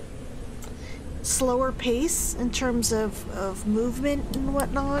little bit slower pace in terms of movement and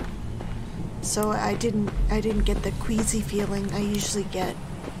whatnot. So I didn't get the queasy feeling I usually get.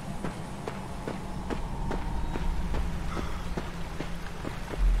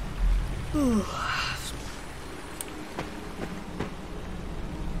 Ooh.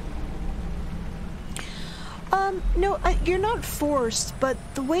 No, you're not forced, but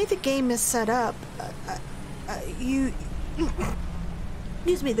the way the game is set up, excuse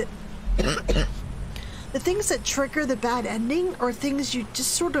me, the things that trigger the bad ending are things you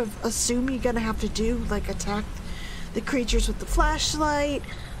just sort of assume you're gonna have to do, like attack the creatures with the flashlight,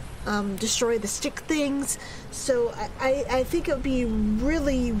 destroy the stick things. So I think it would be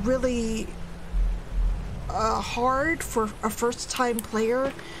really, really hard for a first-time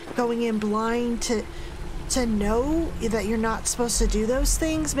player going in blind to know that you're not supposed to do those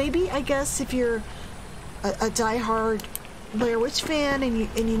things. Maybe, I guess, if you're a die-hard Blair Witch fan and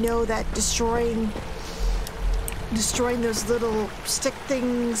you know that destroying those little stick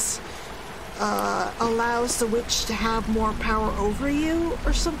things allows the witch to have more power over you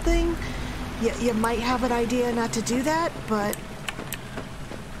or something, you might have an idea not to do that, but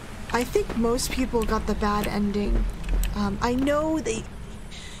I think most people got the bad ending. I know that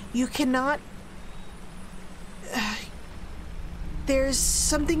you cannot... there's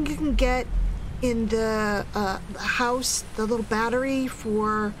something you can get in the house, the little battery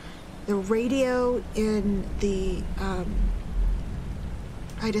for the radio in the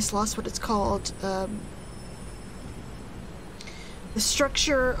I just lost what it's called. The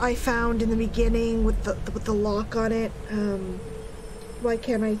structure I found in the beginning with the lock on it. Why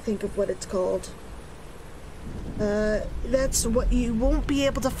can't I think of what it's called? That's what you won't be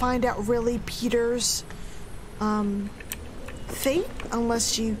able to find out really Peter's fate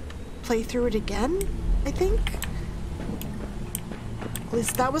unless you play through it again, I think. At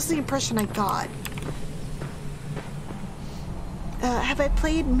least that was the impression I got. Have I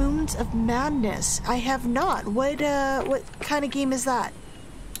played Moons of Madness? I have not. What kind of game is that?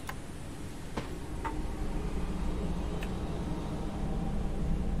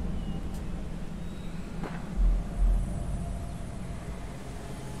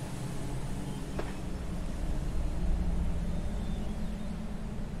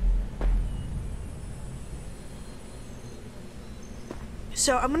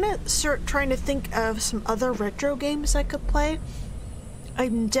 So I'm gonna start trying to think of some other retro games I could play.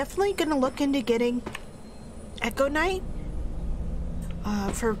 I'm definitely gonna look into getting Echo Knight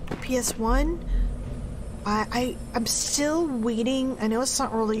for PS1. I'm still waiting. I know it's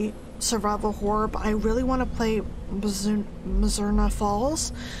not really survival horror, but I really want to play Mizurna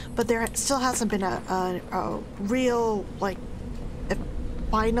Falls, but there still hasn't been a real, like,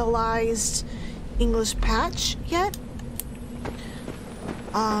 finalized English patch yet.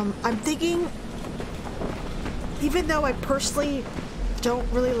 I'm thinking, even though I personally don't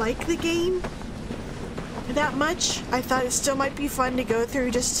really like the game, that much. I thought it still might be fun to go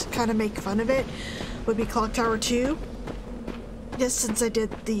through, just to kind of make fun of it. Would be Clock Tower 2. Just since I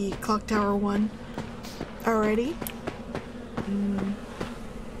did the Clock Tower 1 already.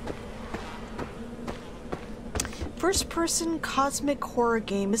 First person cosmic horror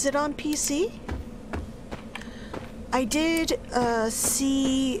game. Is it on PC? I did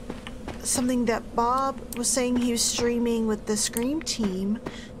see something that Bob was saying he was streaming with the Scream team.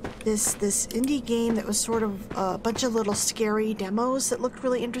 This indie game that was sort of a bunch of little scary demos that looked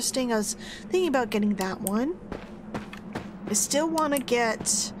really interesting. I was thinking about getting that one. I still want to get,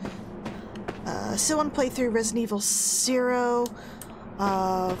 still want to play through Resident Evil 0,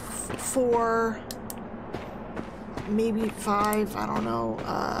 4, maybe 5, I don't know.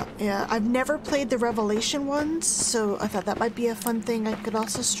 Yeah, I've never played the Revelation ones, so I thought that might be a fun thing I could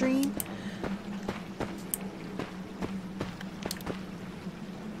also stream.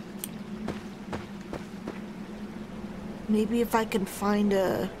 Maybe if I can find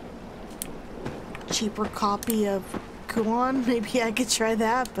a cheaper copy of Kuon, maybe I could try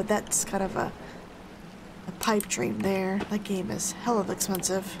that, but that's kind of a pipe dream there. That game is hell of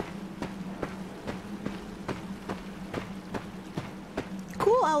expensive.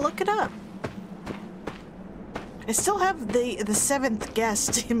 Cool, I'll look it up. I still have the Seventh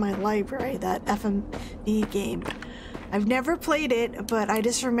Guest in my library, that FMV game. I've never played it, but I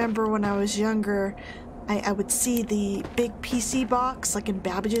just remember when I was younger, I would see the big PC box, like in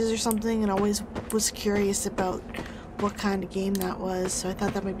Babbage's or something, and always was curious about what kind of game that was, so I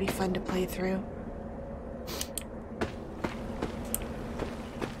thought that might be fun to play through.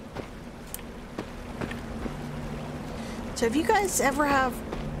 So if you guys ever have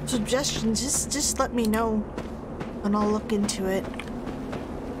suggestions, just let me know, and I'll look into it.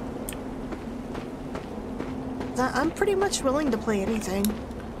 I'm pretty much willing to play anything.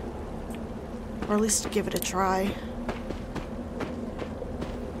 Or at least give it a try.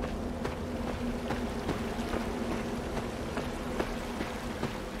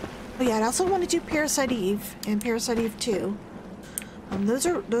 Oh yeah, I also want to do Parasite Eve and Parasite Eve 2. Those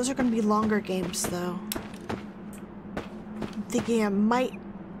are going to be longer games though. I'm thinking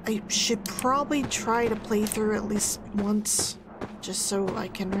I should probably try to play through at least once, just so I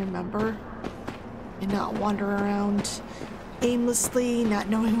can remember and not wander around aimlessly, not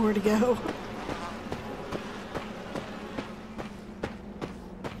knowing where to go.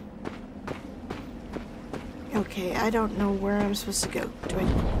 Okay, I don't know where I'm supposed to go. Do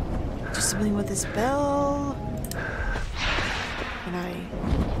I do something with this bell? Can I...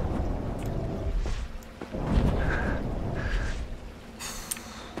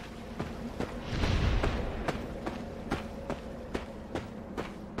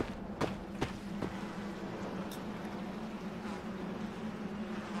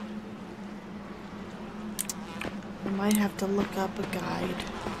 I might have to look up a guide.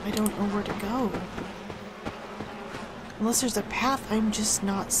 I don't know where to go. Unless there's a path I'm just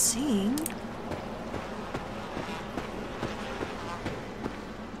not seeing.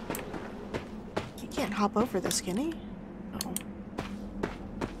 You can't hop over this, can he? No.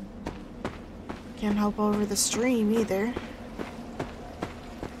 Can't hop over the stream either.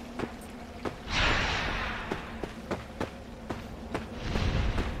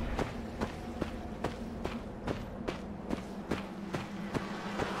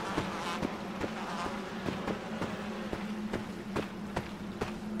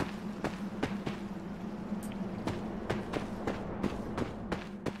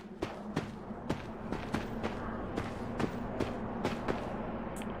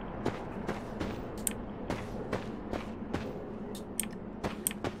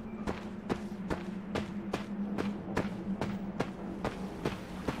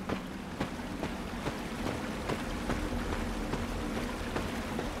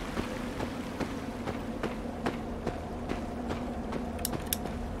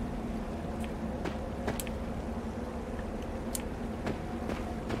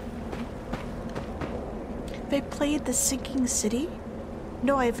 Have I played The Sinking City?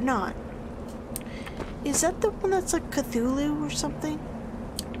 No, I have not. Is that the one that's like Cthulhu or something?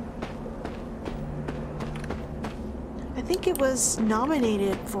 I think it was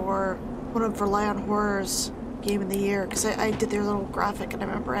nominated for one of Rely on Horror's Game of the Year, because I did their little graphic and I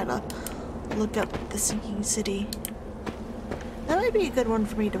remember I had to look up The Sinking City. That might be a good one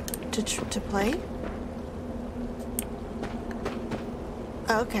for me to play.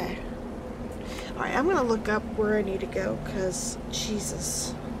 Okay. Alright, I'm gonna look up where I need to go, because,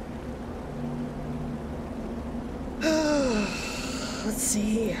 Jesus. Let's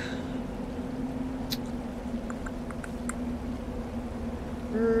see.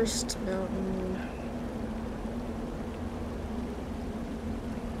 First mountain.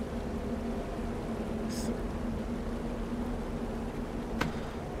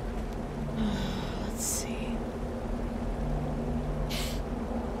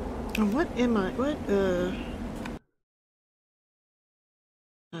 So what am I? What,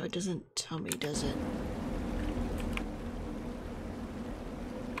 Oh, it doesn't tell me, does it?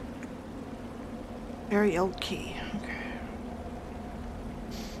 Very old key. Okay.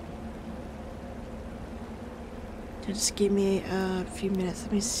 Just give me a few minutes.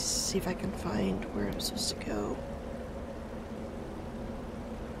 Let me see if I can find where I'm supposed to go.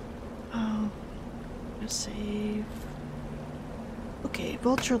 Oh, let's save. Okay,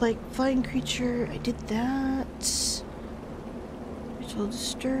 vulture-like flying creature. I did that. Ritual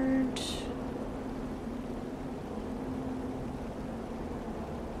disturbed.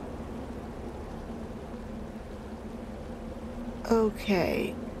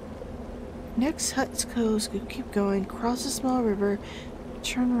 Okay. Next hut's coast. Keep going. Cross a small river.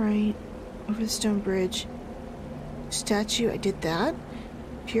 Turn right. Over the stone bridge. Statue. I did that.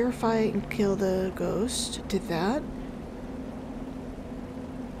 Purify and kill the ghost. Did that.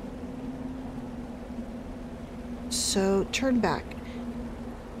 So, turn back.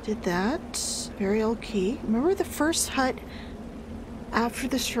 Did that. Very old key. Remember the first hut after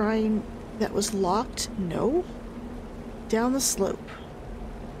the shrine that was locked? No. Down the slope.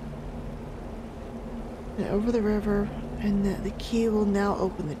 And over the river. And the key will now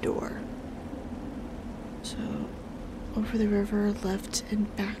open the door. So, over the river, left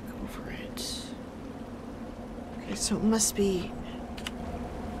and back over it. Okay, so it must be...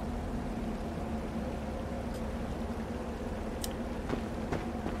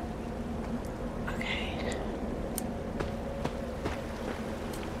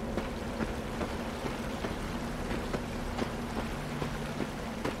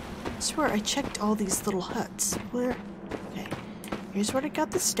 I checked all these little huts. Where? Okay. Here's where I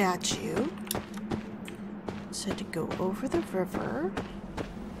got the statue. Said to go over the river.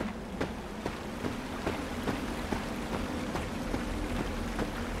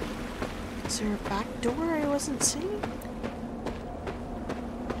 Is there a back door I wasn't seeing?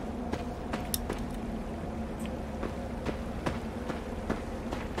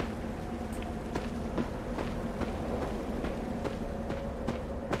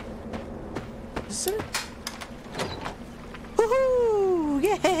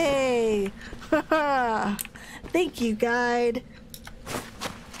 Thank you, guide.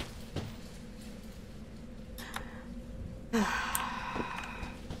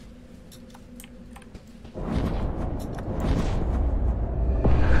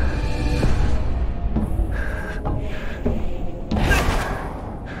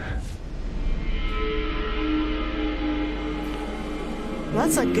 Well,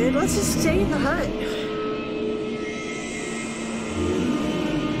 that's not good. Let's just stay in the hut.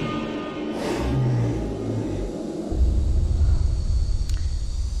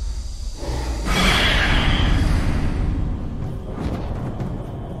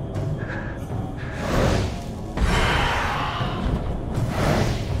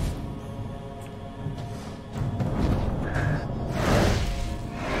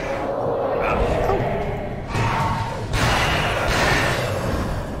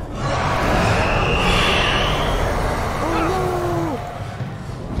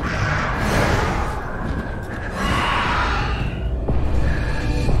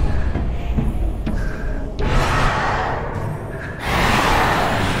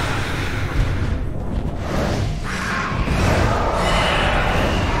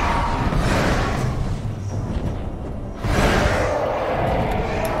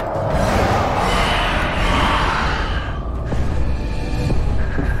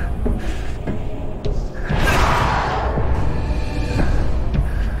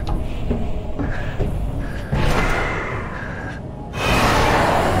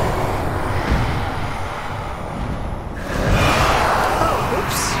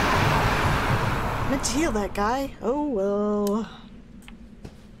 That guy. Oh well.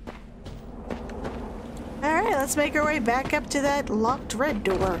 Alright, let's make our way back up to that locked red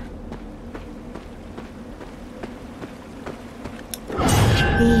door.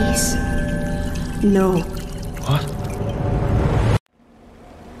 Please. No. What?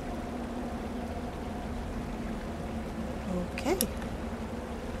 Okay.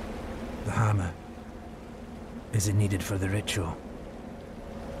 The hammer. Is it needed for the ritual?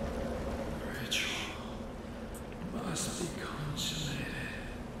 Must be consummated.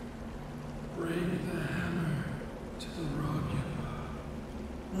 Bring the hammer to the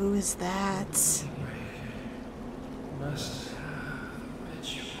Robbies. Who is that? Must have the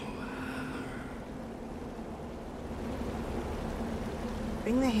ritual hammer.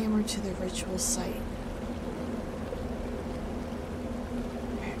 Bring the hammer to the ritual site.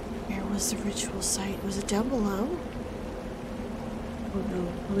 Where was the ritual site? Was it down below? Oh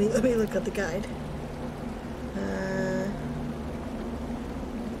no, let me look at the guide.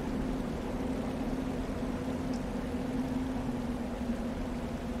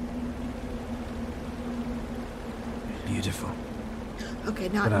 Beautiful. Okay,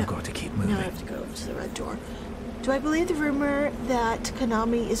 now But I've got to keep moving. Now I have to go over to the red door. Do I believe the rumor that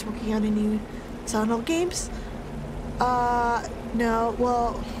Konami is working on a new Silent Hill games? No.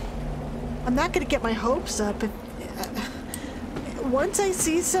 Well, I'm not gonna get my hopes up. Once I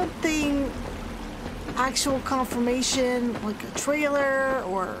see something, actual confirmation, like a trailer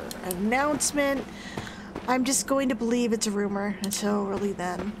or an announcement, I'm just going to believe it's a rumor until really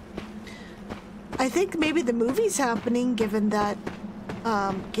then. I think maybe the movie's happening, given that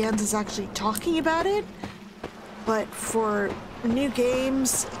Gans is actually talking about it. But for new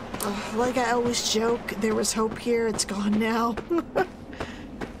games, like I always joke, there was hope here, it's gone now.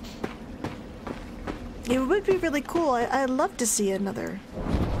 It would be really cool. I'd love to see another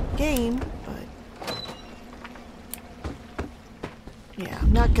game, but yeah,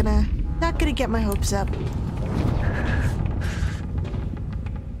 I'm not gonna get my hopes up.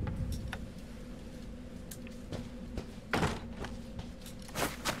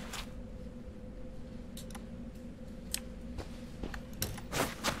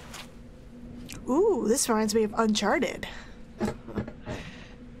 Ooh, this reminds me of Uncharted.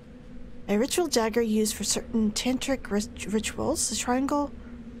 A ritual dagger used for certain tantric rituals. The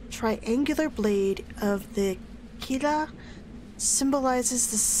triangular blade of the Kila symbolizes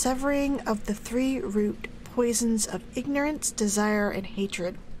the severing of the three root poisons of ignorance, desire, and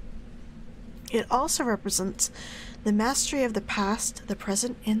hatred. It also represents the mastery of the past, the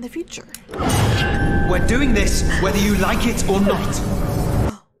present, and the future. We're doing this whether you like it or not.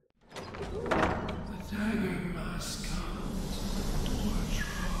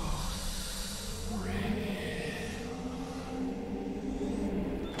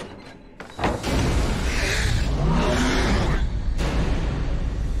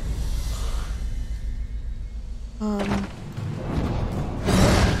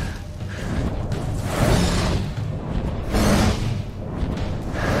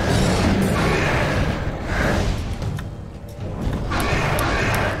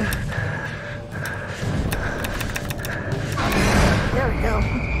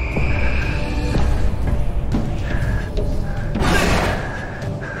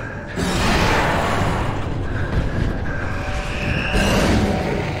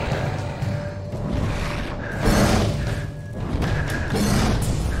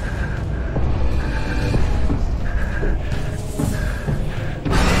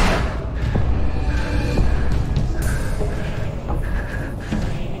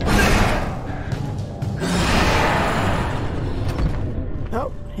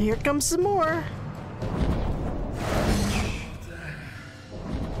 Here comes some more.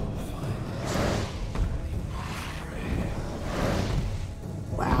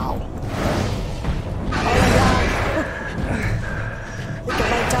 Wow. Oh my god. Look at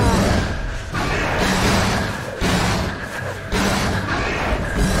my dog.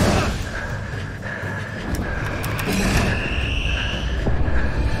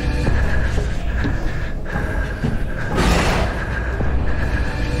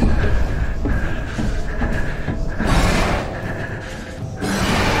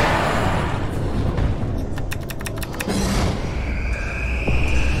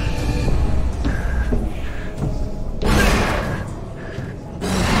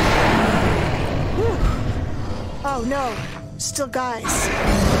 Oh no, still guys.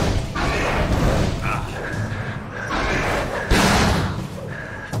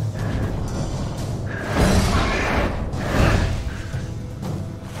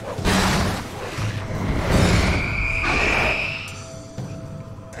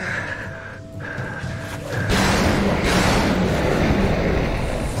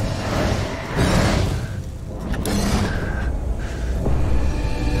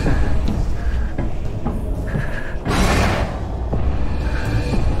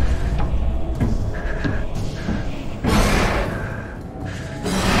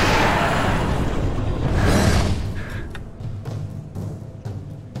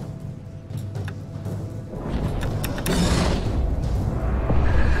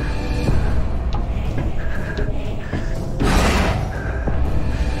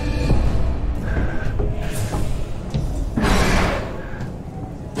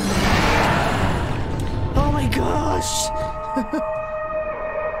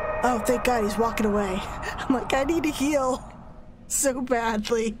 Oh, thank God he's walking away. I'm like, I need to heal so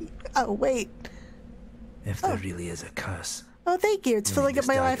badly. Oh, wait. If there really is a curse. Oh, thank you. It's filling up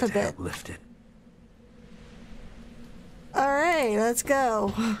my life a bit. Lift it. Alright, let's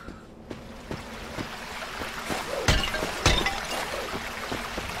go.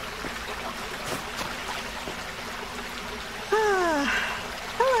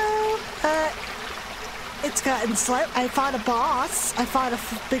 Hello. It's gotten slight. I fought a boss. I fought a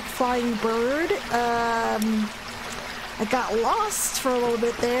big flying bird. I got lost for a little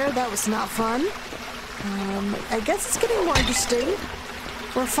bit there. That was not fun. I guess it's getting more interesting.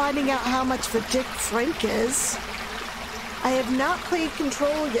 We're finding out how much of a dick Frank is. I have not played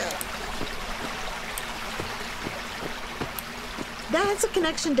Control yet. That has a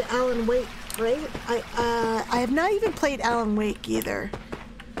connection to Alan Wake, right? I have not even played Alan Wake either.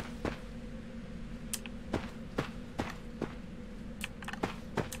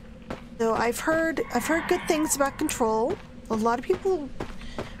 So I've heard good things about Control. A lot of people,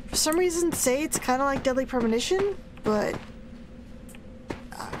 for some reason, say it's kind of like Deadly Premonition, but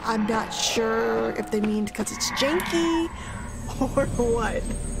I'm not sure if they mean because it's janky or what.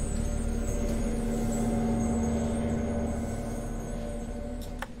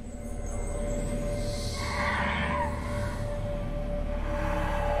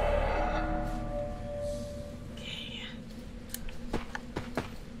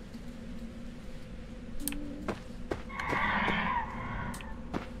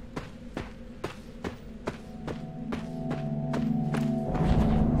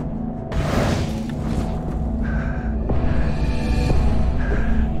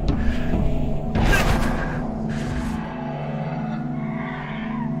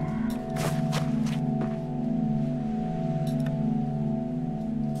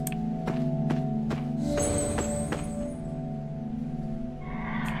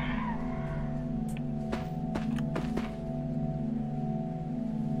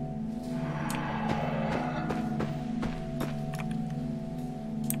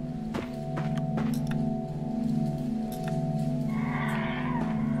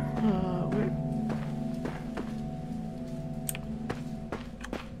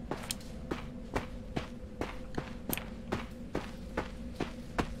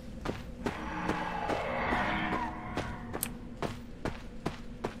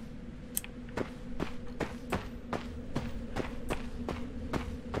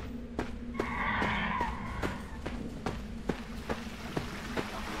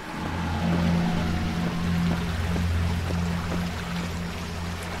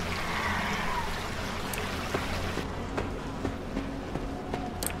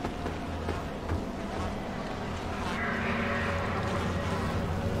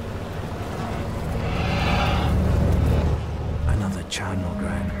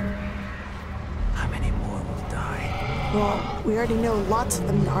 Well, we already know lots of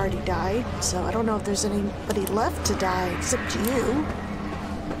them already died, so I don't know if there's anybody left to die except you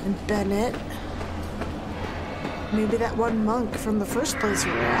and Bennett. Maybe that one monk from the first place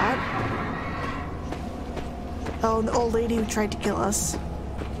we were at. Oh, and the old lady who tried to kill us.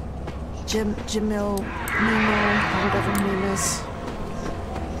 Nemo, whatever her name is.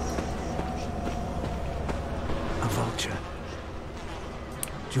 A vulture.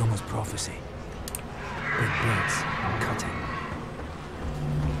 Jomo's prophecy. Big blades, cutting.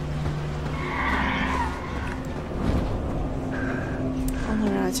 Oh,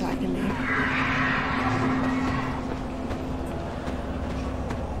 they're not attacking me.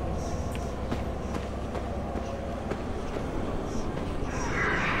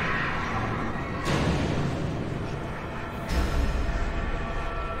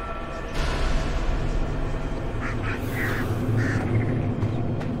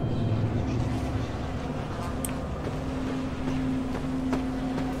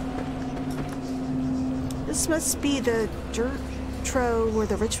 This must be the dirt trove where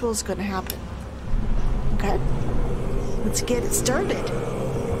the ritual is going to happen. Okay. Let's get it started.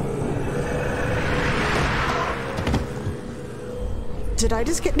 Did I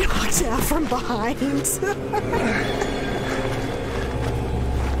just get knocked out from behind?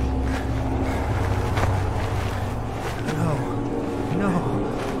 No,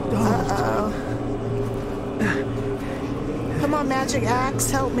 don't. Uh-oh. Come on, magic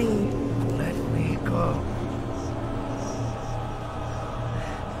axe, help me. Let me go.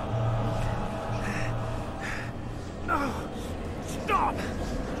 No, stop!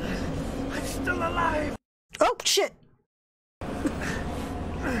 I'm still alive. Oh, shit.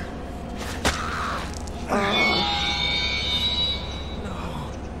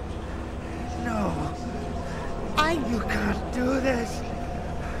 No. You can't do this.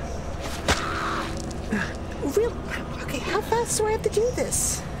 Real? Okay, how fast do I have to do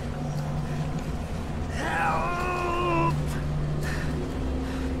this? Help!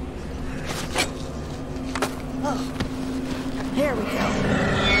 Oh. There we go.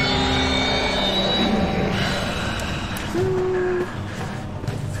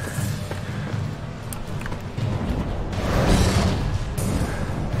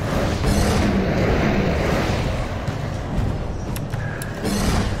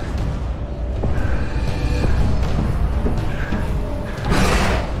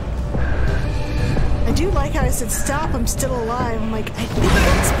 I do like how I said stop, I'm still alive. I'm like, I think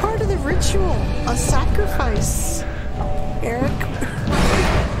that's part of the ritual. A sacrifice. Eric. I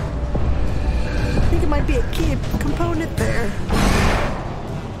think it might be a key component there.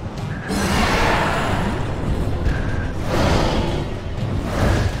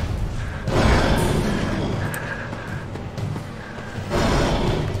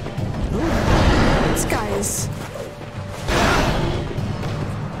 Ooh, this guy is...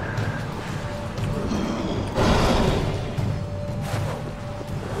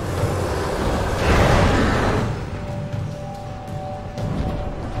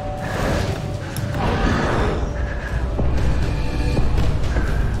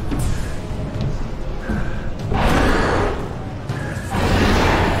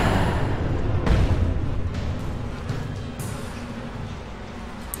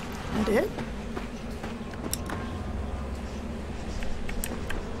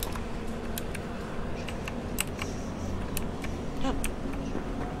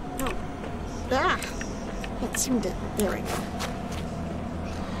 There we go.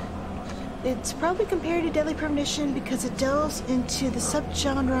 It's probably compared to Deadly Premonition because it delves into the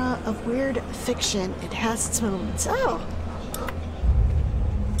subgenre of weird fiction. It has its moments. Oh!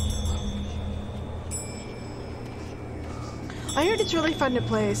 I heard it's really fun to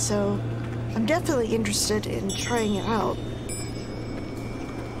play, so I'm definitely interested in trying it out.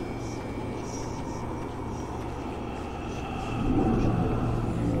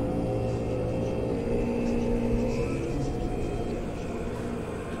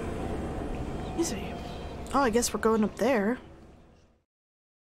 Oh, I guess we're going up there.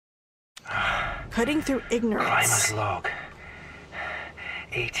 Cutting through ignorance. Climbers log.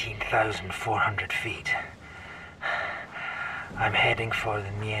 18,400 feet. I'm heading for the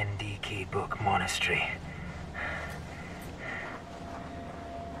Nyendiki Book Monastery.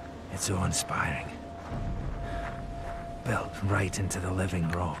 It's awe-inspiring. Built right into the living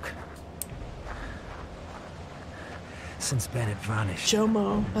rock. Since Bennett vanished,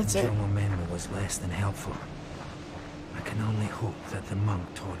 Jomo, that's it. Jomo Menma was less than helpful. I can only hope that the monk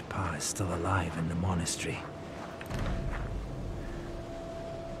Todd Pa is still alive in the monastery.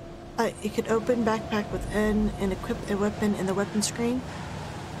 You could open backpack with N and equip a weapon in the weapon screen.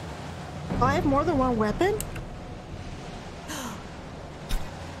 Oh, I have more than one weapon?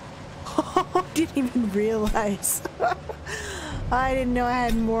 I didn't even realize. I didn't know I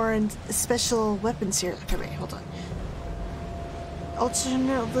had more special weapons here. Okay, wait, hold on.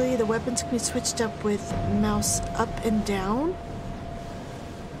 Alternatively, the weapons can be switched up with mouse up and down.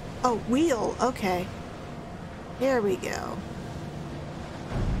 Oh, wheel. Okay. There we go.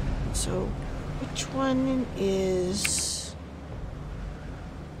 So, which one is...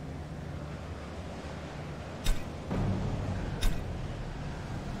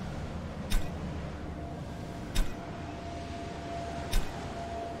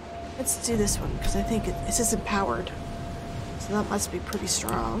 Let's do this one, because I think this isn't powered. So that must be pretty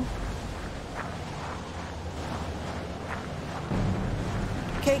strong.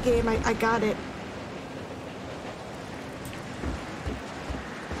 Okay, game, I got it.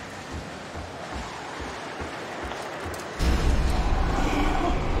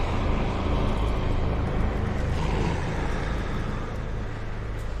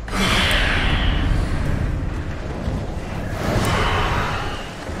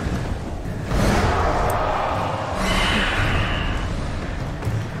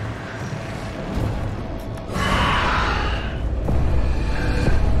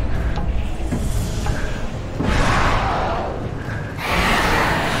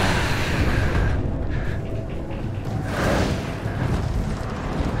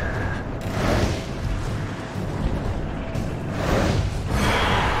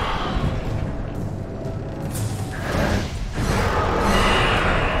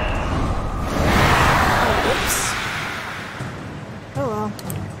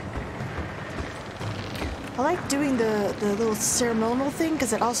 Doing the little ceremonial thing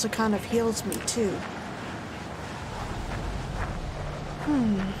because it also kind of heals me too.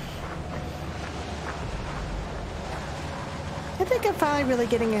 I think I'm finally really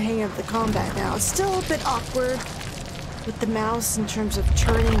getting a hang of the combat now. It's still a bit awkward with the mouse in terms of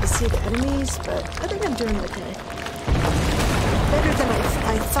turning to see the enemies, but I think I'm doing okay. Better than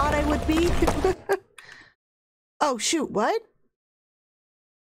I thought I would be. Oh shoot, what?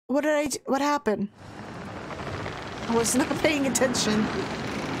 What did I do? What happened? I was not paying attention.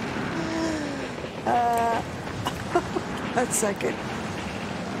 A second.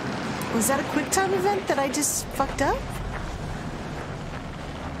 Was that a QuickTime event that I just fucked up?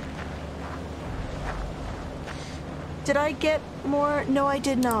 Did I get more? No, I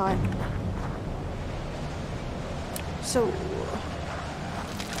did not. So...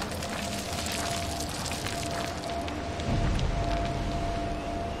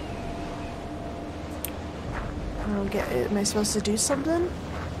 I don't get it. Am I supposed to do something?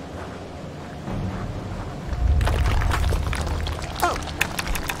 Oh!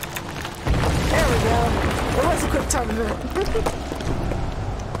 There we go. It was a quick time event.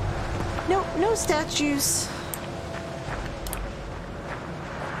 No, no statues.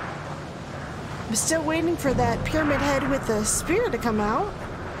 I'm still waiting for that pyramid head with the spear to come out.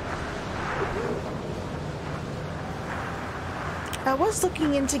 I was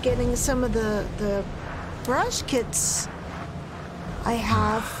looking into getting some of the brush kits I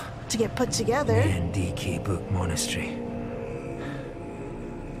have to get put together. The NDK Book Monastery.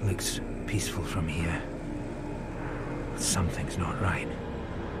 Looks peaceful from here. But something's not right.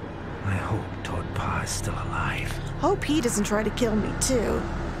 I hope Todd Pa is still alive. Hope he doesn't try to kill me too.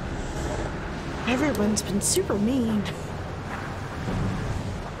 Everyone's been super mean.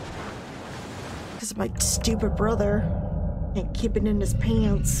 Because of my stupid brother. Can't keep it in his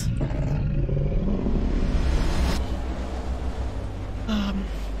pants.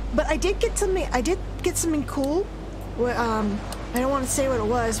 But I did get something cool. I don't want to say what it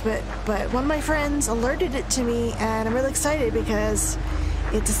was, but one of my friends alerted it to me, and I'm really excited because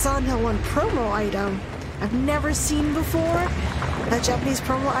it's a Silent Hill 1 promo item I've never seen before, a Japanese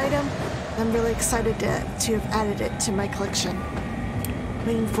promo item. I'm really excited to have added it to my collection.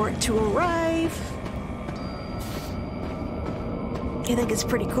 Waiting for it to arrive. I think it's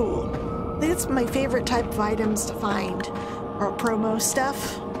pretty cool. I think it's my favorite type of items to find, or promo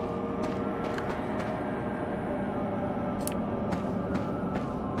stuff.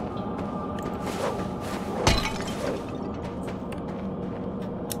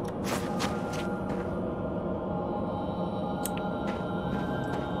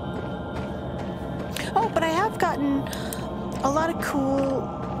 Oh, but I have gotten a lot of cool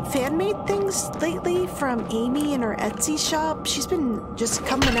fan-made things lately from Amy in her Etsy shop. She's been just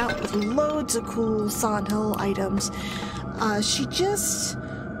coming out with loads of cool Silent Hill items. She just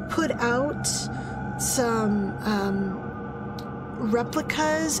put out some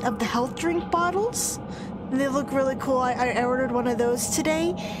replicas of the health drink bottles. And they look really cool. I ordered one of those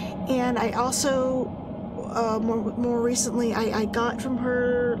today, and I also more recently I got from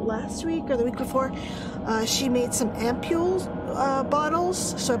her last week or the week before. She made some ampule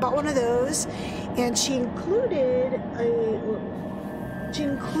bottles, so I bought one of those, and she included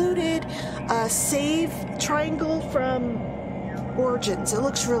a save triangle from Origins. It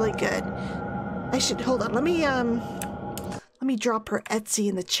looks really good. I should hold on. Let me drop her Etsy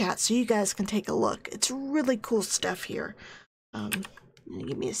in the chat so you guys can take a look. It's really cool stuff here.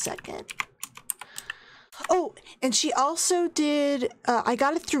 Give me a second. Oh, and she also did, I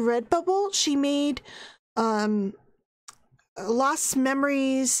got it through Redbubble. She made Lost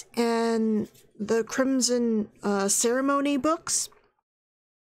Memories and the Crimson Ceremony books.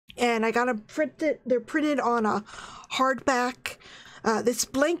 And I got them printed, they're printed on a hardback. It's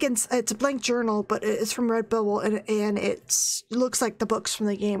blank, and it's a blank journal, but it's from Redbubble, and it looks like the books from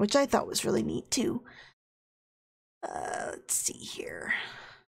the game, which I thought was really neat too. Let's see here.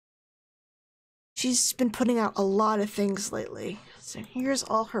 She's been putting out a lot of things lately. So here's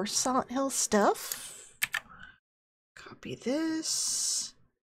all her Silent Hill stuff. Copy this.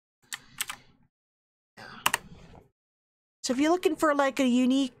 Yeah. So if you're looking for like a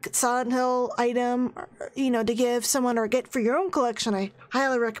unique Silent Hill item, you know, to give someone or get for your own collection, I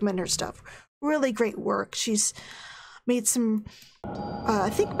highly recommend her stuff. Really great work. She's made some, I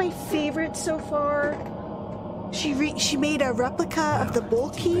think my favorite so far, she made a replica of the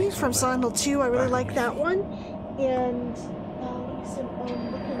bowl key from Silent Hill 2. I really like that one. And I'm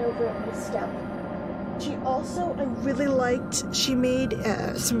looking over at this stuff. She also, I really liked, she made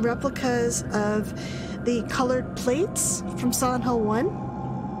some replicas of the colored plates from Silent Hill 1.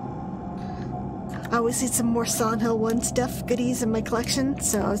 I always need some more Silent Hill 1 stuff, goodies in my collection,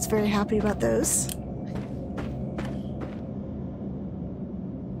 so I was very happy about those.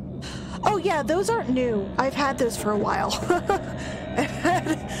 Oh yeah, those aren't new. I've had those for a while. I've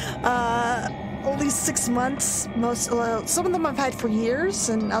had only 6 months. Some of them I've had for years,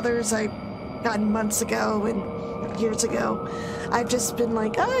 and others I gotten months ago and years ago. I've just been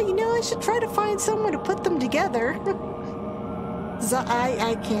like, oh, you know, I should try to find someone to put them together. 'Cause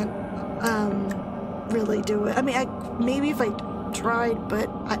I can't really do it. I mean, maybe if I tried, but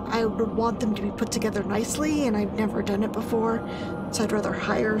I would want them to be put together nicely, and I've never done it before, so I'd rather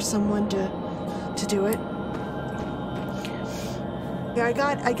hire someone to do it. Yeah, I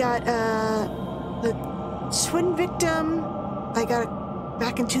got the Twin Victim. I got it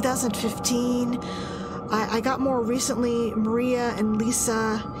back in 2015. I got more recently Maria and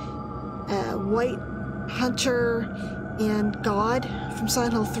Lisa, White Hunter, and God from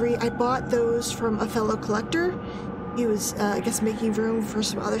Silent Hill 3. I bought those from a fellow collector. He was, I guess, making room for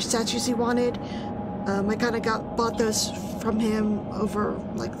some other statues he wanted. I kind of bought those from him over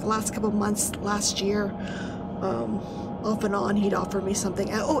like the last couple months last year. Off and on, he'd offer me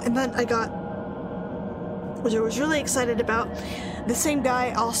something. Oh, and then I got, which I was really excited about, the same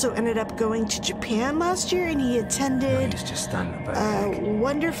guy also ended up going to Japan last year, and he attended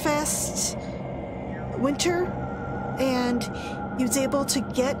Wonderfest Winter, and he was able to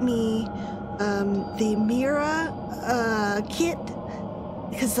get me the Mira kit,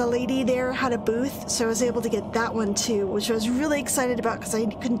 because the lady there had a booth, so I was able to get that one too, which I was really excited about because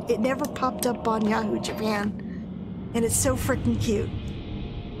it never popped up on Yahoo Japan, and it's so freaking cute.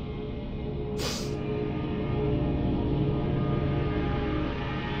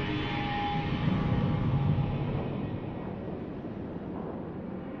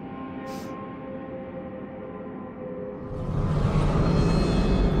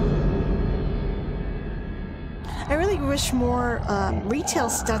 I really wish more retail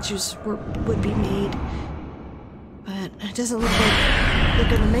statues would be made, but it doesn't look like they're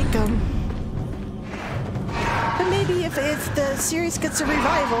gonna make them. But maybe if the series gets a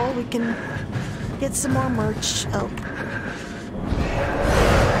revival, we can get some more merch. Oh.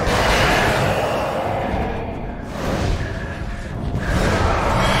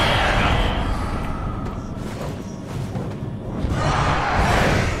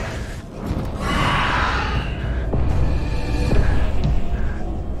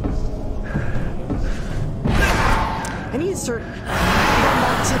 Start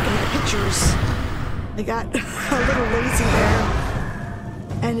not taking pictures. I got a little lazy there.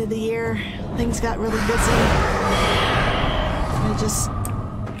 End of the year, things got really busy. I just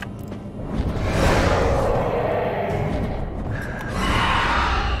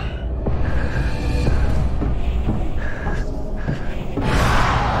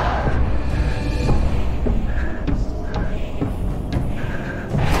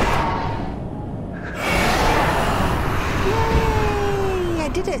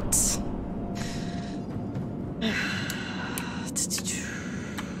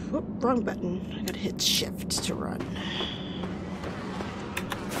wrong button. I gotta hit shift to run.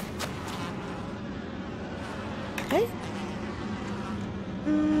 Okay.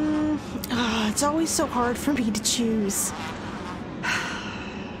 It's always so hard for me to choose.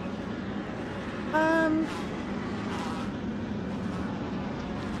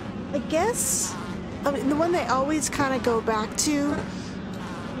 I guess, I mean, the one I always kind of go back to,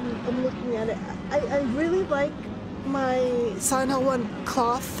 I'm looking at it, I really like my Silent Hill 1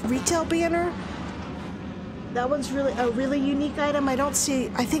 cloth retail banner. That one's really a really unique item. I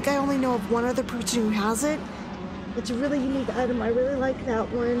think I only know of one other person who has it. It's a really unique item. I really like that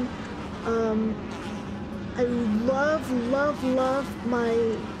one. I love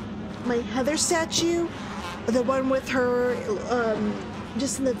my Heather statue, the one with her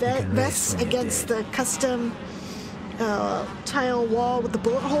just in the vest against the custom tile wall with the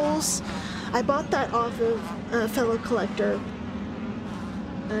bullet holes. I bought that off of a fellow collector,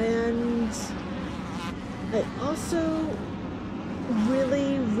 and I also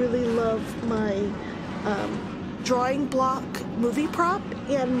really love my drawing block movie prop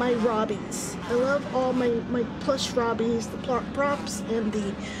and my Robbies. I love all my plush Robbies, the props, and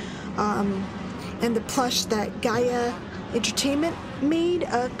the plush that Gaya Entertainment made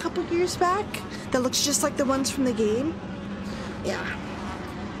a couple years back that looks just like the ones from the game. Yeah.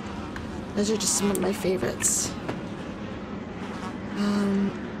 Those are just some of my favorites.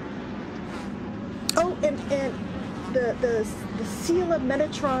 Oh, and the Sela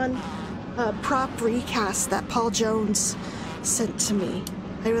Metatron prop recast that Paul Jones sent to me.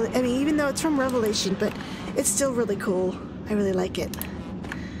 I mean, even though it's from Revelation, but it's still really cool. I really like it.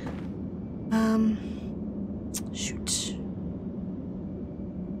 Shoot.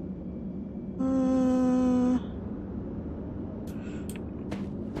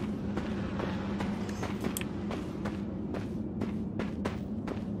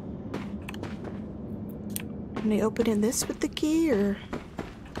 Can I open in this with the key, or?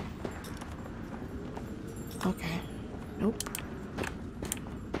 Okay. Nope.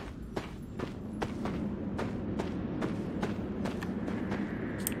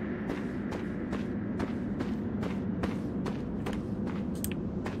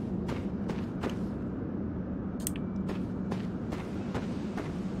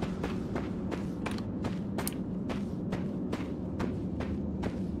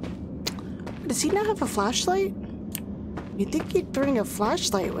 does he not have a flashlight? You'd think he'd bring a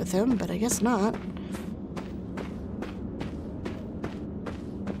flashlight with him, but I guess not.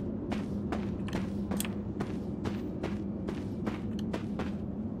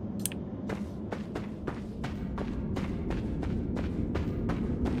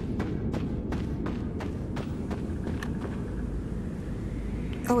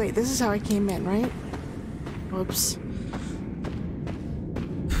 Oh wait, this is how I came in, right? Whoops.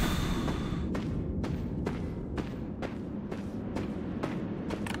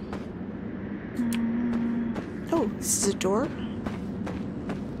 Oh, this is a door.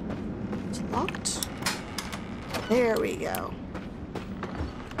 It's locked. There we go.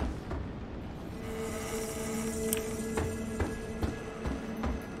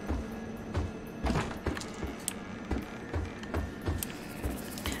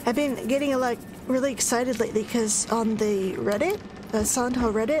 I've been getting really excited lately because on the Reddit, Silent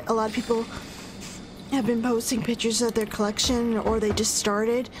Hill Reddit, a lot of people have been posting pictures of their collection or they just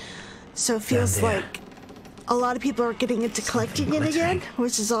started. So it feels like a lot of people are getting into collecting it again,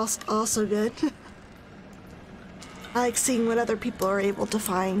 which is also good. I like seeing what other people are able to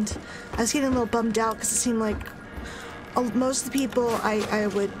find. I was getting a little bummed out because it seemed like most of the people I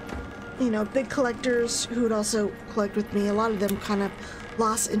would, you know, big collectors who would also collect with me, a lot of them kind of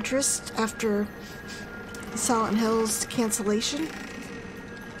lost interest after Silent Hill's cancellation.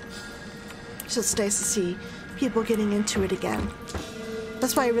 So it's nice to see people getting into it again.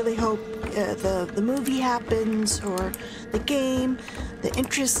 That's why I really hope the movie happens or the game. The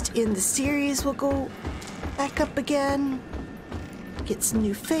interest in the series will go back up again. Get some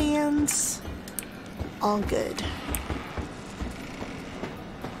new fans. All good.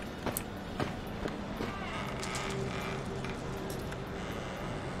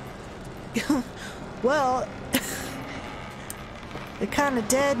 Well, they're kind of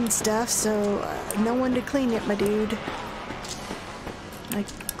dead and stuff, so no one to clean it, my dude. I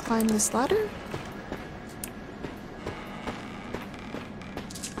climb this ladder?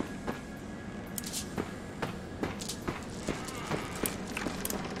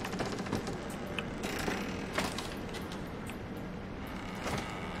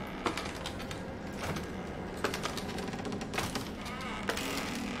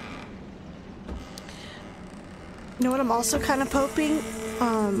 You know what I'm also kind of hoping?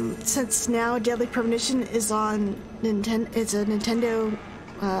 Since now Deadly Premonition is on Nintendo, it's a Nintendo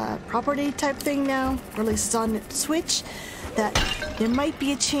property type thing now, or at least it's on Switch, that there might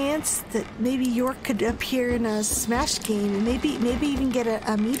be a chance that maybe York could appear in a Smash game and maybe even get an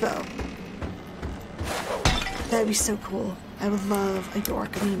amiibo. That'd be so cool. I would love a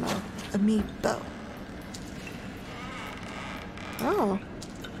York amiibo. Oh,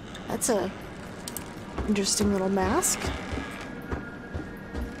 that's a interesting little mask.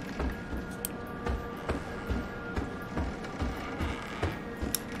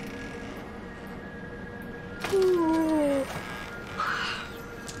 Ooh.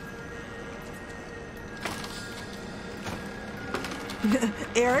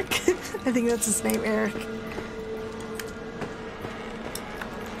 Eric? I think that's his name, Eric.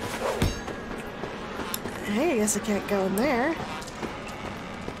 Hey, I guess I can't go in there.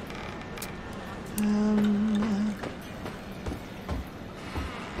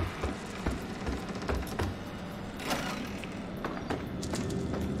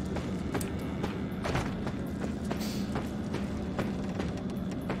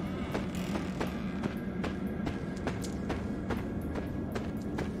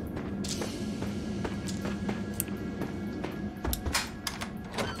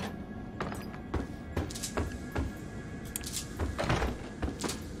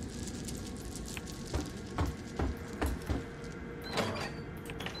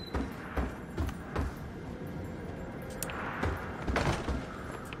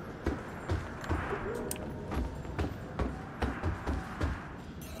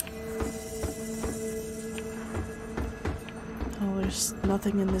 There's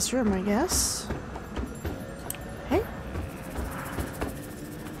nothing in this room, I guess. Hey?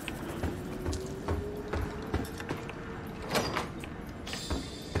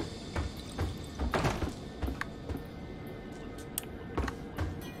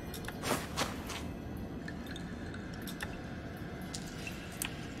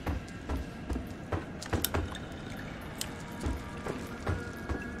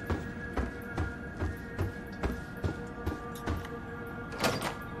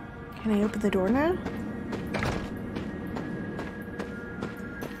 Can I open the door now?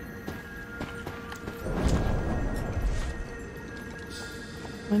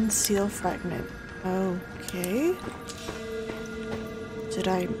 One seal fragment. Okay. Did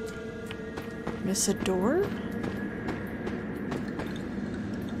I Miss a door?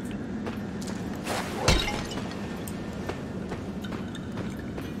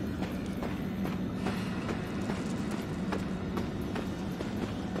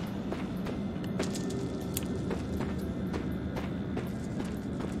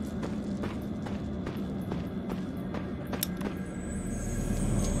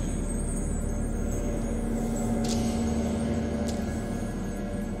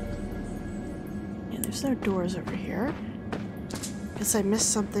 There's no doors over here. Guess I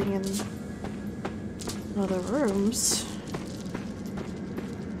missed something in other rooms.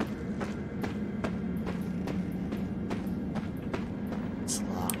 It's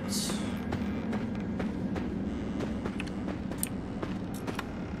locked.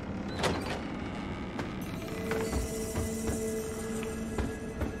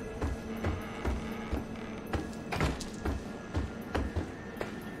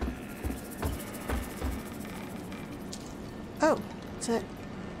 Oh, that's it.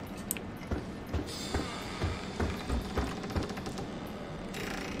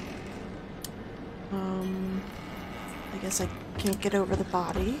 I guess I can't get over the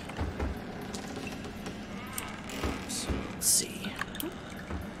body. So, let's see.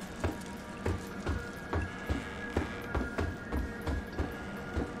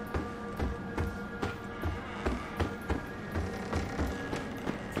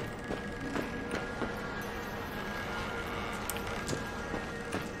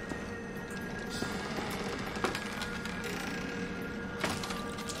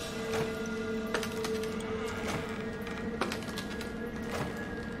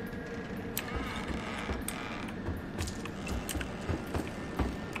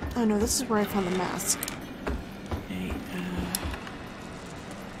 Oh no, this is where I found the mask. Okay,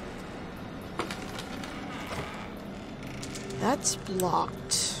 that's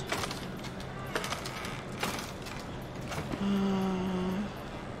blocked.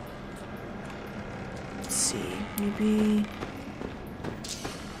 Let's see, maybe...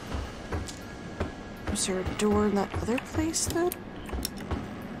 Was there a door in that other place then?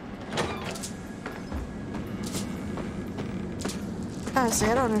 Honestly,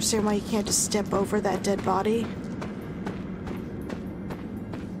 I don't understand why you can't just step over that dead body.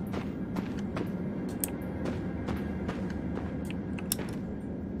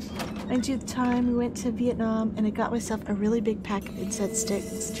 I do the time we went to Vietnam and I got myself a really big pack of incense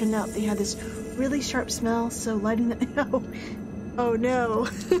sticks. Turned out they had this really sharp smell, so lighting them... Oh no.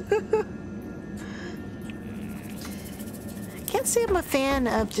 Can't say I'm a fan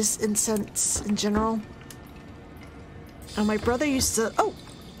of just incense in general. My brother used to... Oh!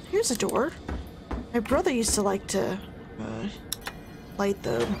 Here's a door. My brother used to like to light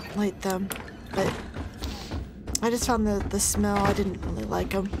them, but I just found the smell, I didn't really like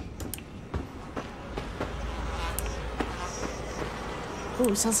them.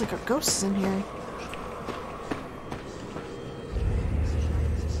 Ooh, sounds like our ghost is in here.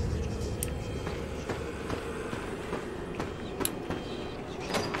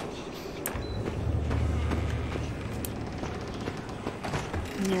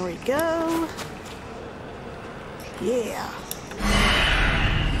 There we go. Yeah.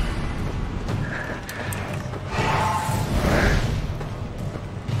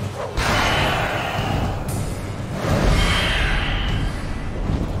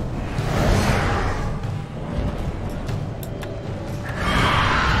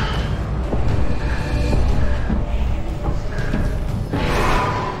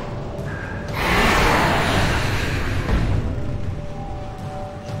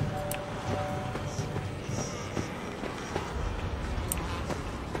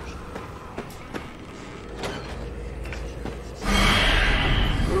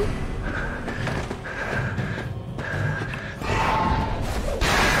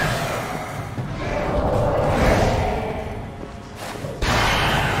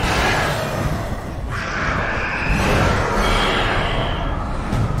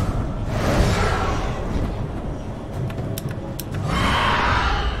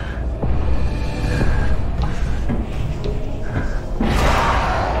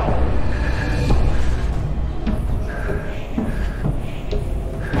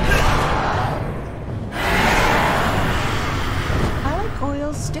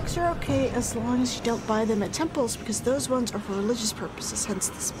 Sticks are okay as long as you don't buy them at temples because those ones are for religious purposes, hence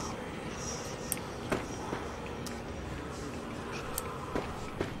the smell.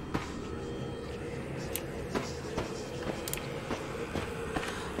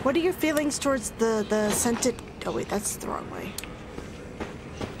 What are your feelings towards the scented... Oh wait, that's the wrong way.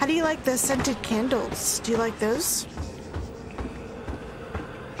 How do you like the scented candles? Do you like those?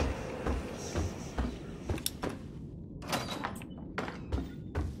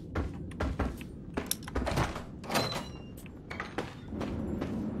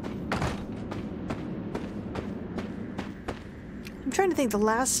 I'm trying to think the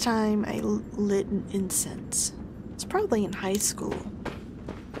last time I lit an incense. It's probably in high school.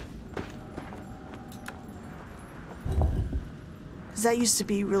 Because that used to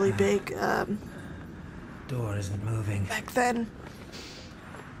be really big Door isn't moving. back then.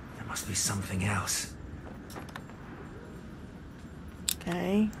 There must be something else.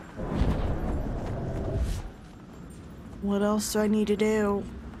 Okay. What else do I need to do?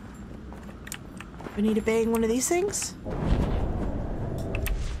 Do I need to bang one of these things?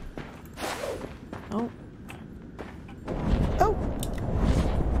 Oh. Oh!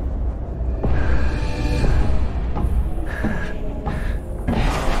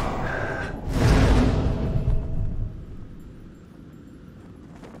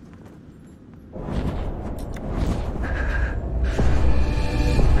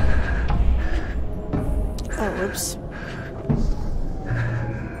 Oh, whoops.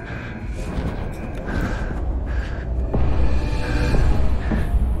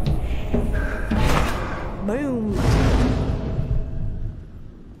 Boom.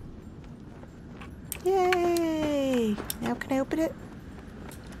 Yay! Now can I open it?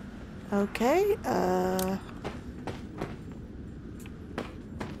 Okay,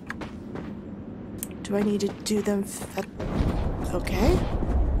 do I need to do them okay.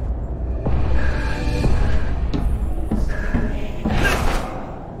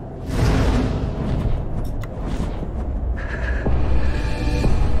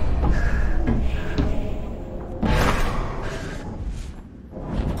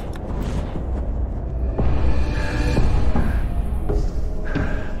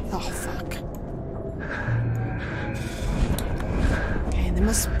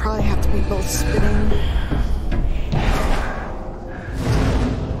 Probably have to be both spinning.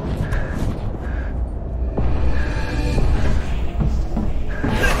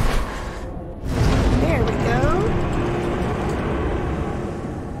 There we go.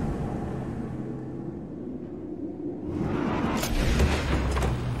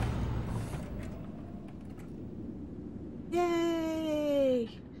 Yay!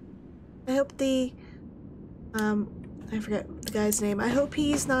 I hope the I forget the guy's name. I hope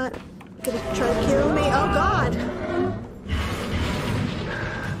he's not gonna try to kill me. Oh god!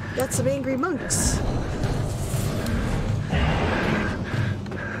 Got some angry monks.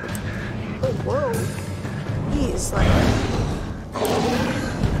 Oh, whoa. He is like...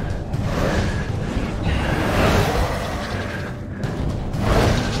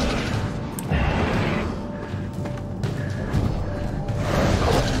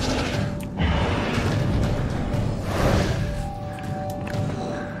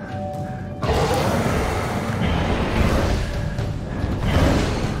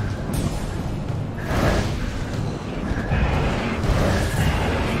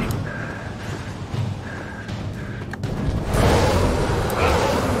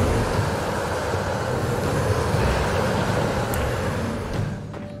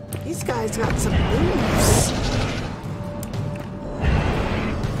 These guys got some moves.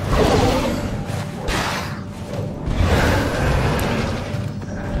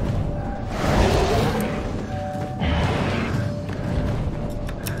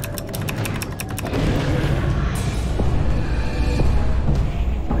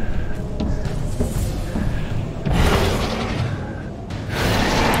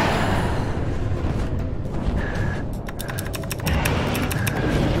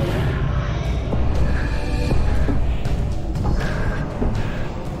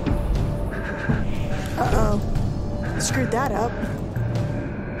 Screwed that up.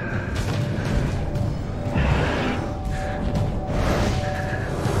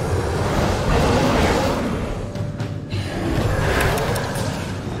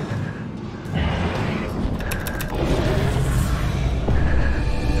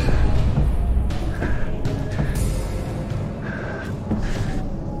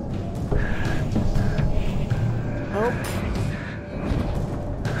 Oh.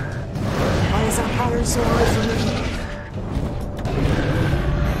 Why is that pattern so hard for me?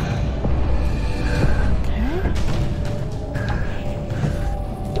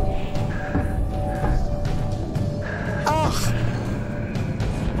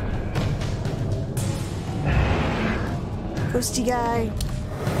 Ghosty guy.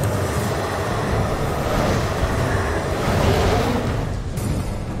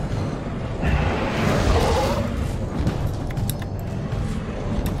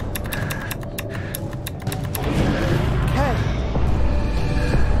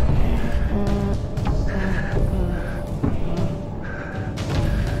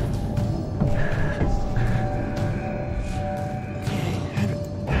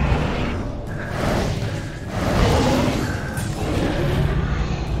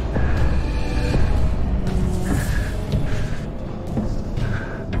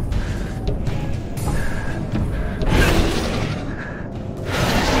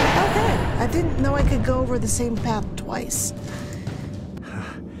 I didn't know I could go over the same path twice.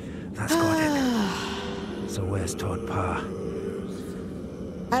 That's got it. So where's Todd Pa?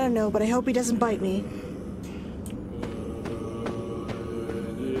 I don't know, but I hope he doesn't bite me.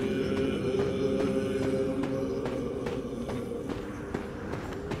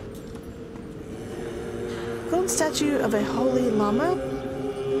 Golden statue of a holy lama,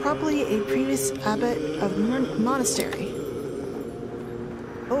 probably a previous abbot of monastery.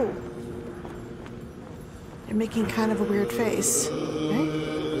 Oh. They're making kind of a weird face. Right?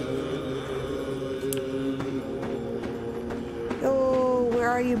 Oh, where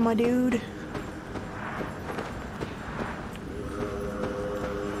are you, my dude?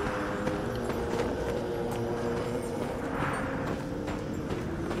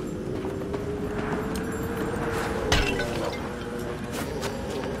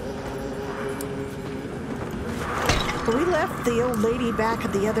 We left the old lady back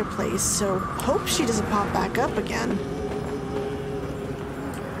at the other place, so hope she doesn't pop back up again.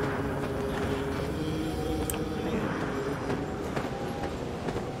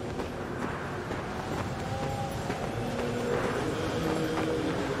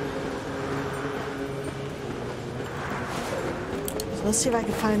 So let's see if I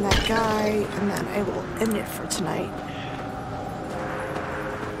can find that guy, and then I will end it for tonight.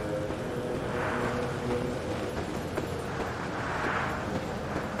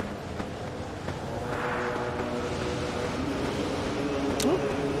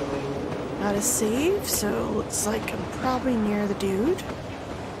 Not a save, so looks like I'm probably near the dude.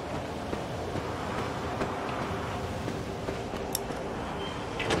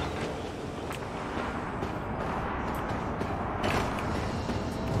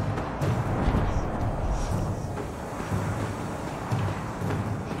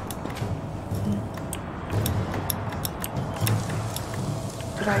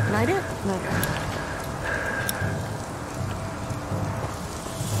 Did I ignite it? Okay.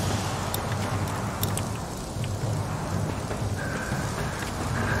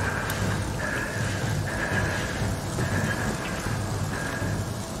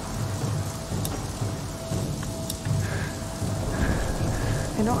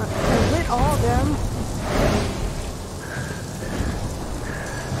 I lit all of them.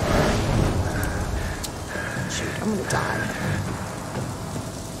 Shoot, I'm gonna die.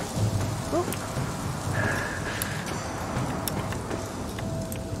 Oh.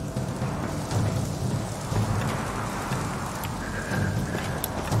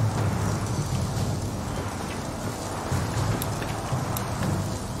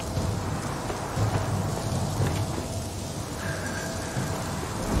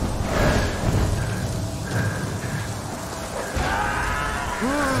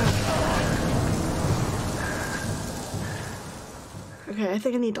 Okay, I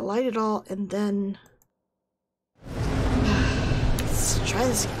think I need to light it all and then... Let's try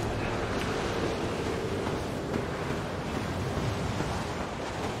this again.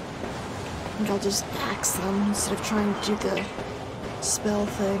 I think I'll just axe them instead of trying to do the spell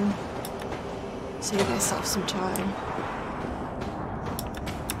thing. Save myself some time.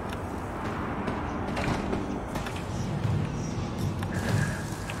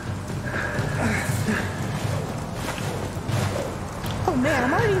 Oh man,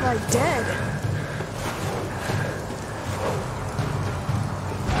 I'm already like dead.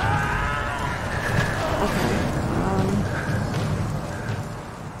 Okay.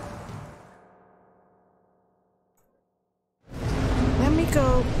 Let me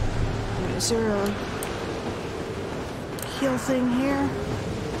go. Is there a heal thing here?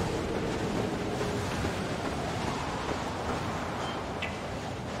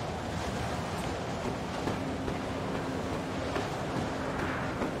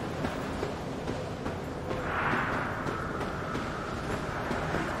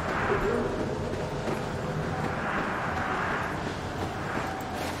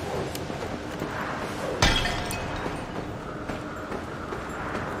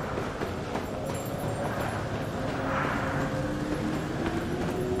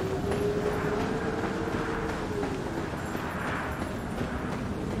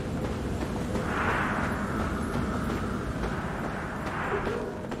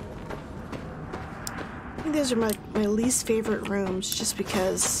 I think those are my least favorite rooms, just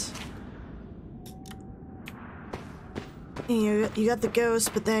because you got the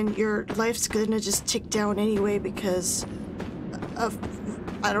ghost, but then your life's gonna just tick down anyway because of,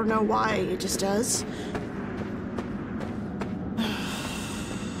 I don't know why, it just does.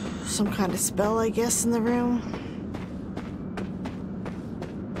 Some kind of spell, I guess, in the room.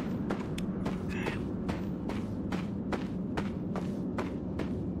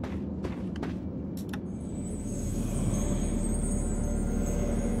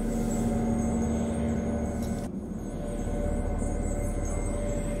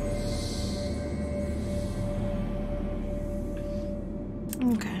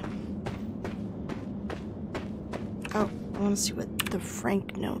 Okay. Oh, I want to see what the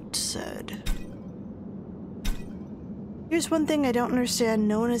Frank note said. Here's one thing I don't understand.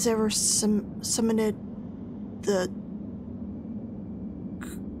 No one has ever summoned the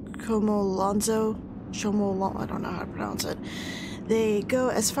Shomolonzo, I don't know how to pronounce it. They go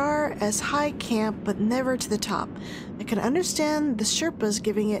as far as high camp, but never to the top. I can understand the Sherpas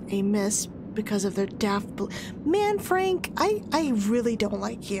giving it a miss because of their daft Man, Frank, I really don't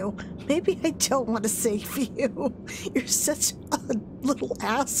like you. Maybe I don't want to save you. You're such a little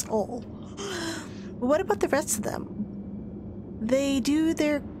asshole. What about the rest of them? They do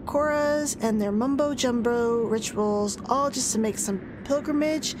their koras and their mumbo-jumbo rituals all just to make some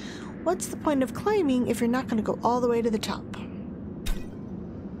pilgrimage. What's the point of climbing if you're not going to go all the way to the top?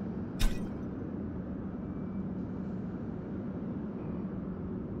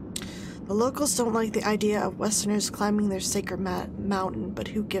 The locals don't like the idea of Westerners climbing their sacred mountain, but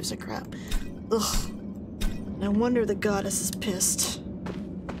who gives a crap? Ugh. No wonder the goddess is pissed.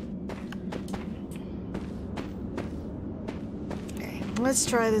 Okay, let's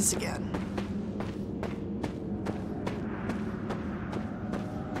try this again.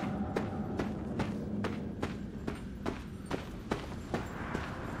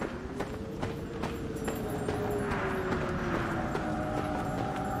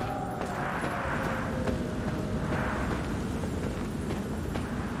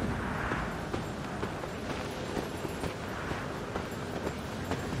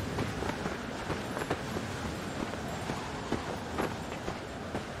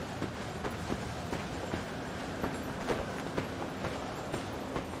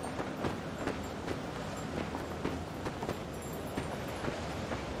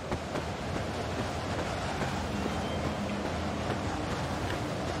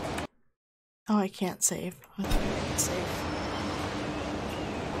 Oh, I can't save. I thought I could save.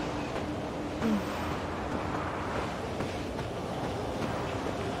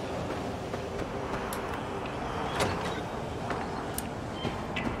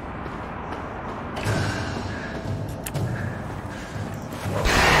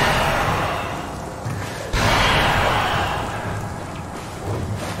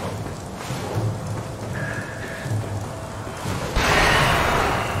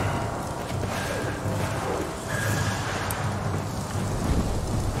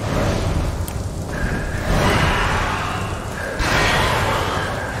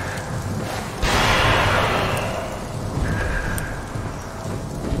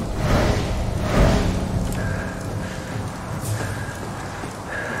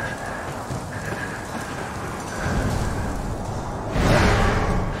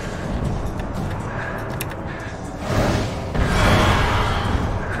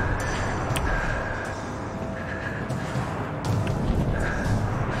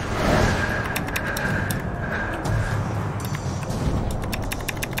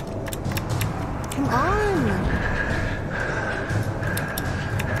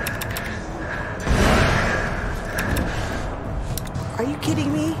 Are you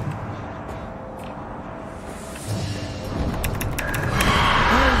kidding me? Oh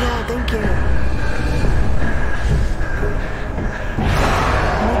yeah, thank you.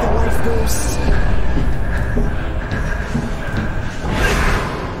 I need the life boost.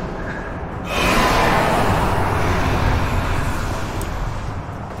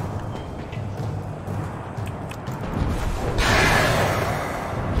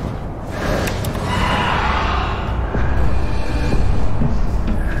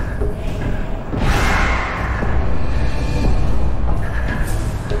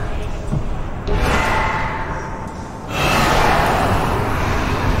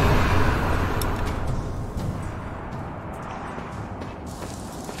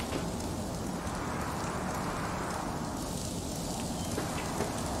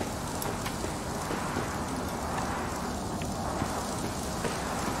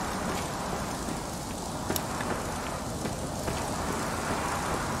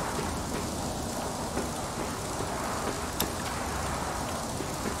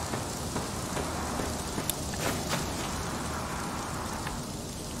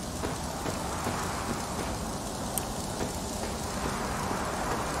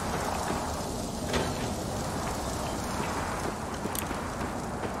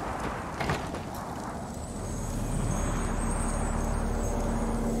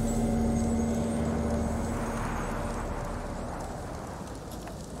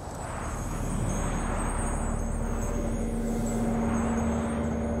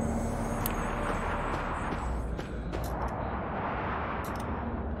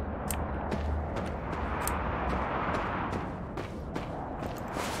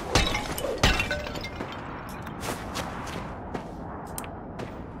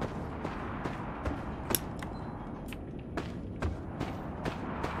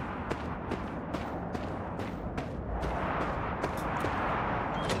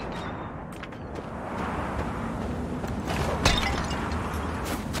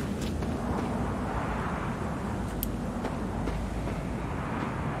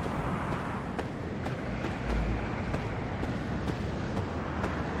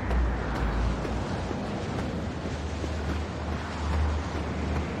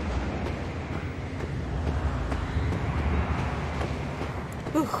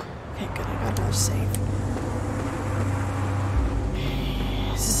 safe.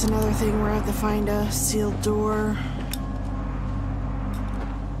 This is another thing where I have to find a sealed door.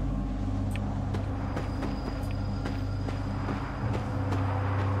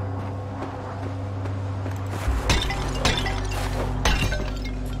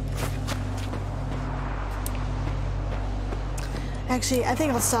 Actually, I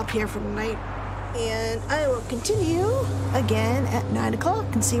think I'll stop here for tonight, and I will continue again at 9 o'clock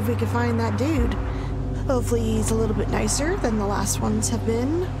and see if we can find that dude. Hopefully he's a little bit nicer than the last ones have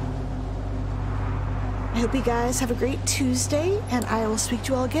been. I hope you guys have a great Tuesday, and I will speak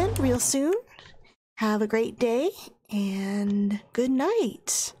to you all again real soon. Have a great day, and good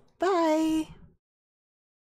night. Bye.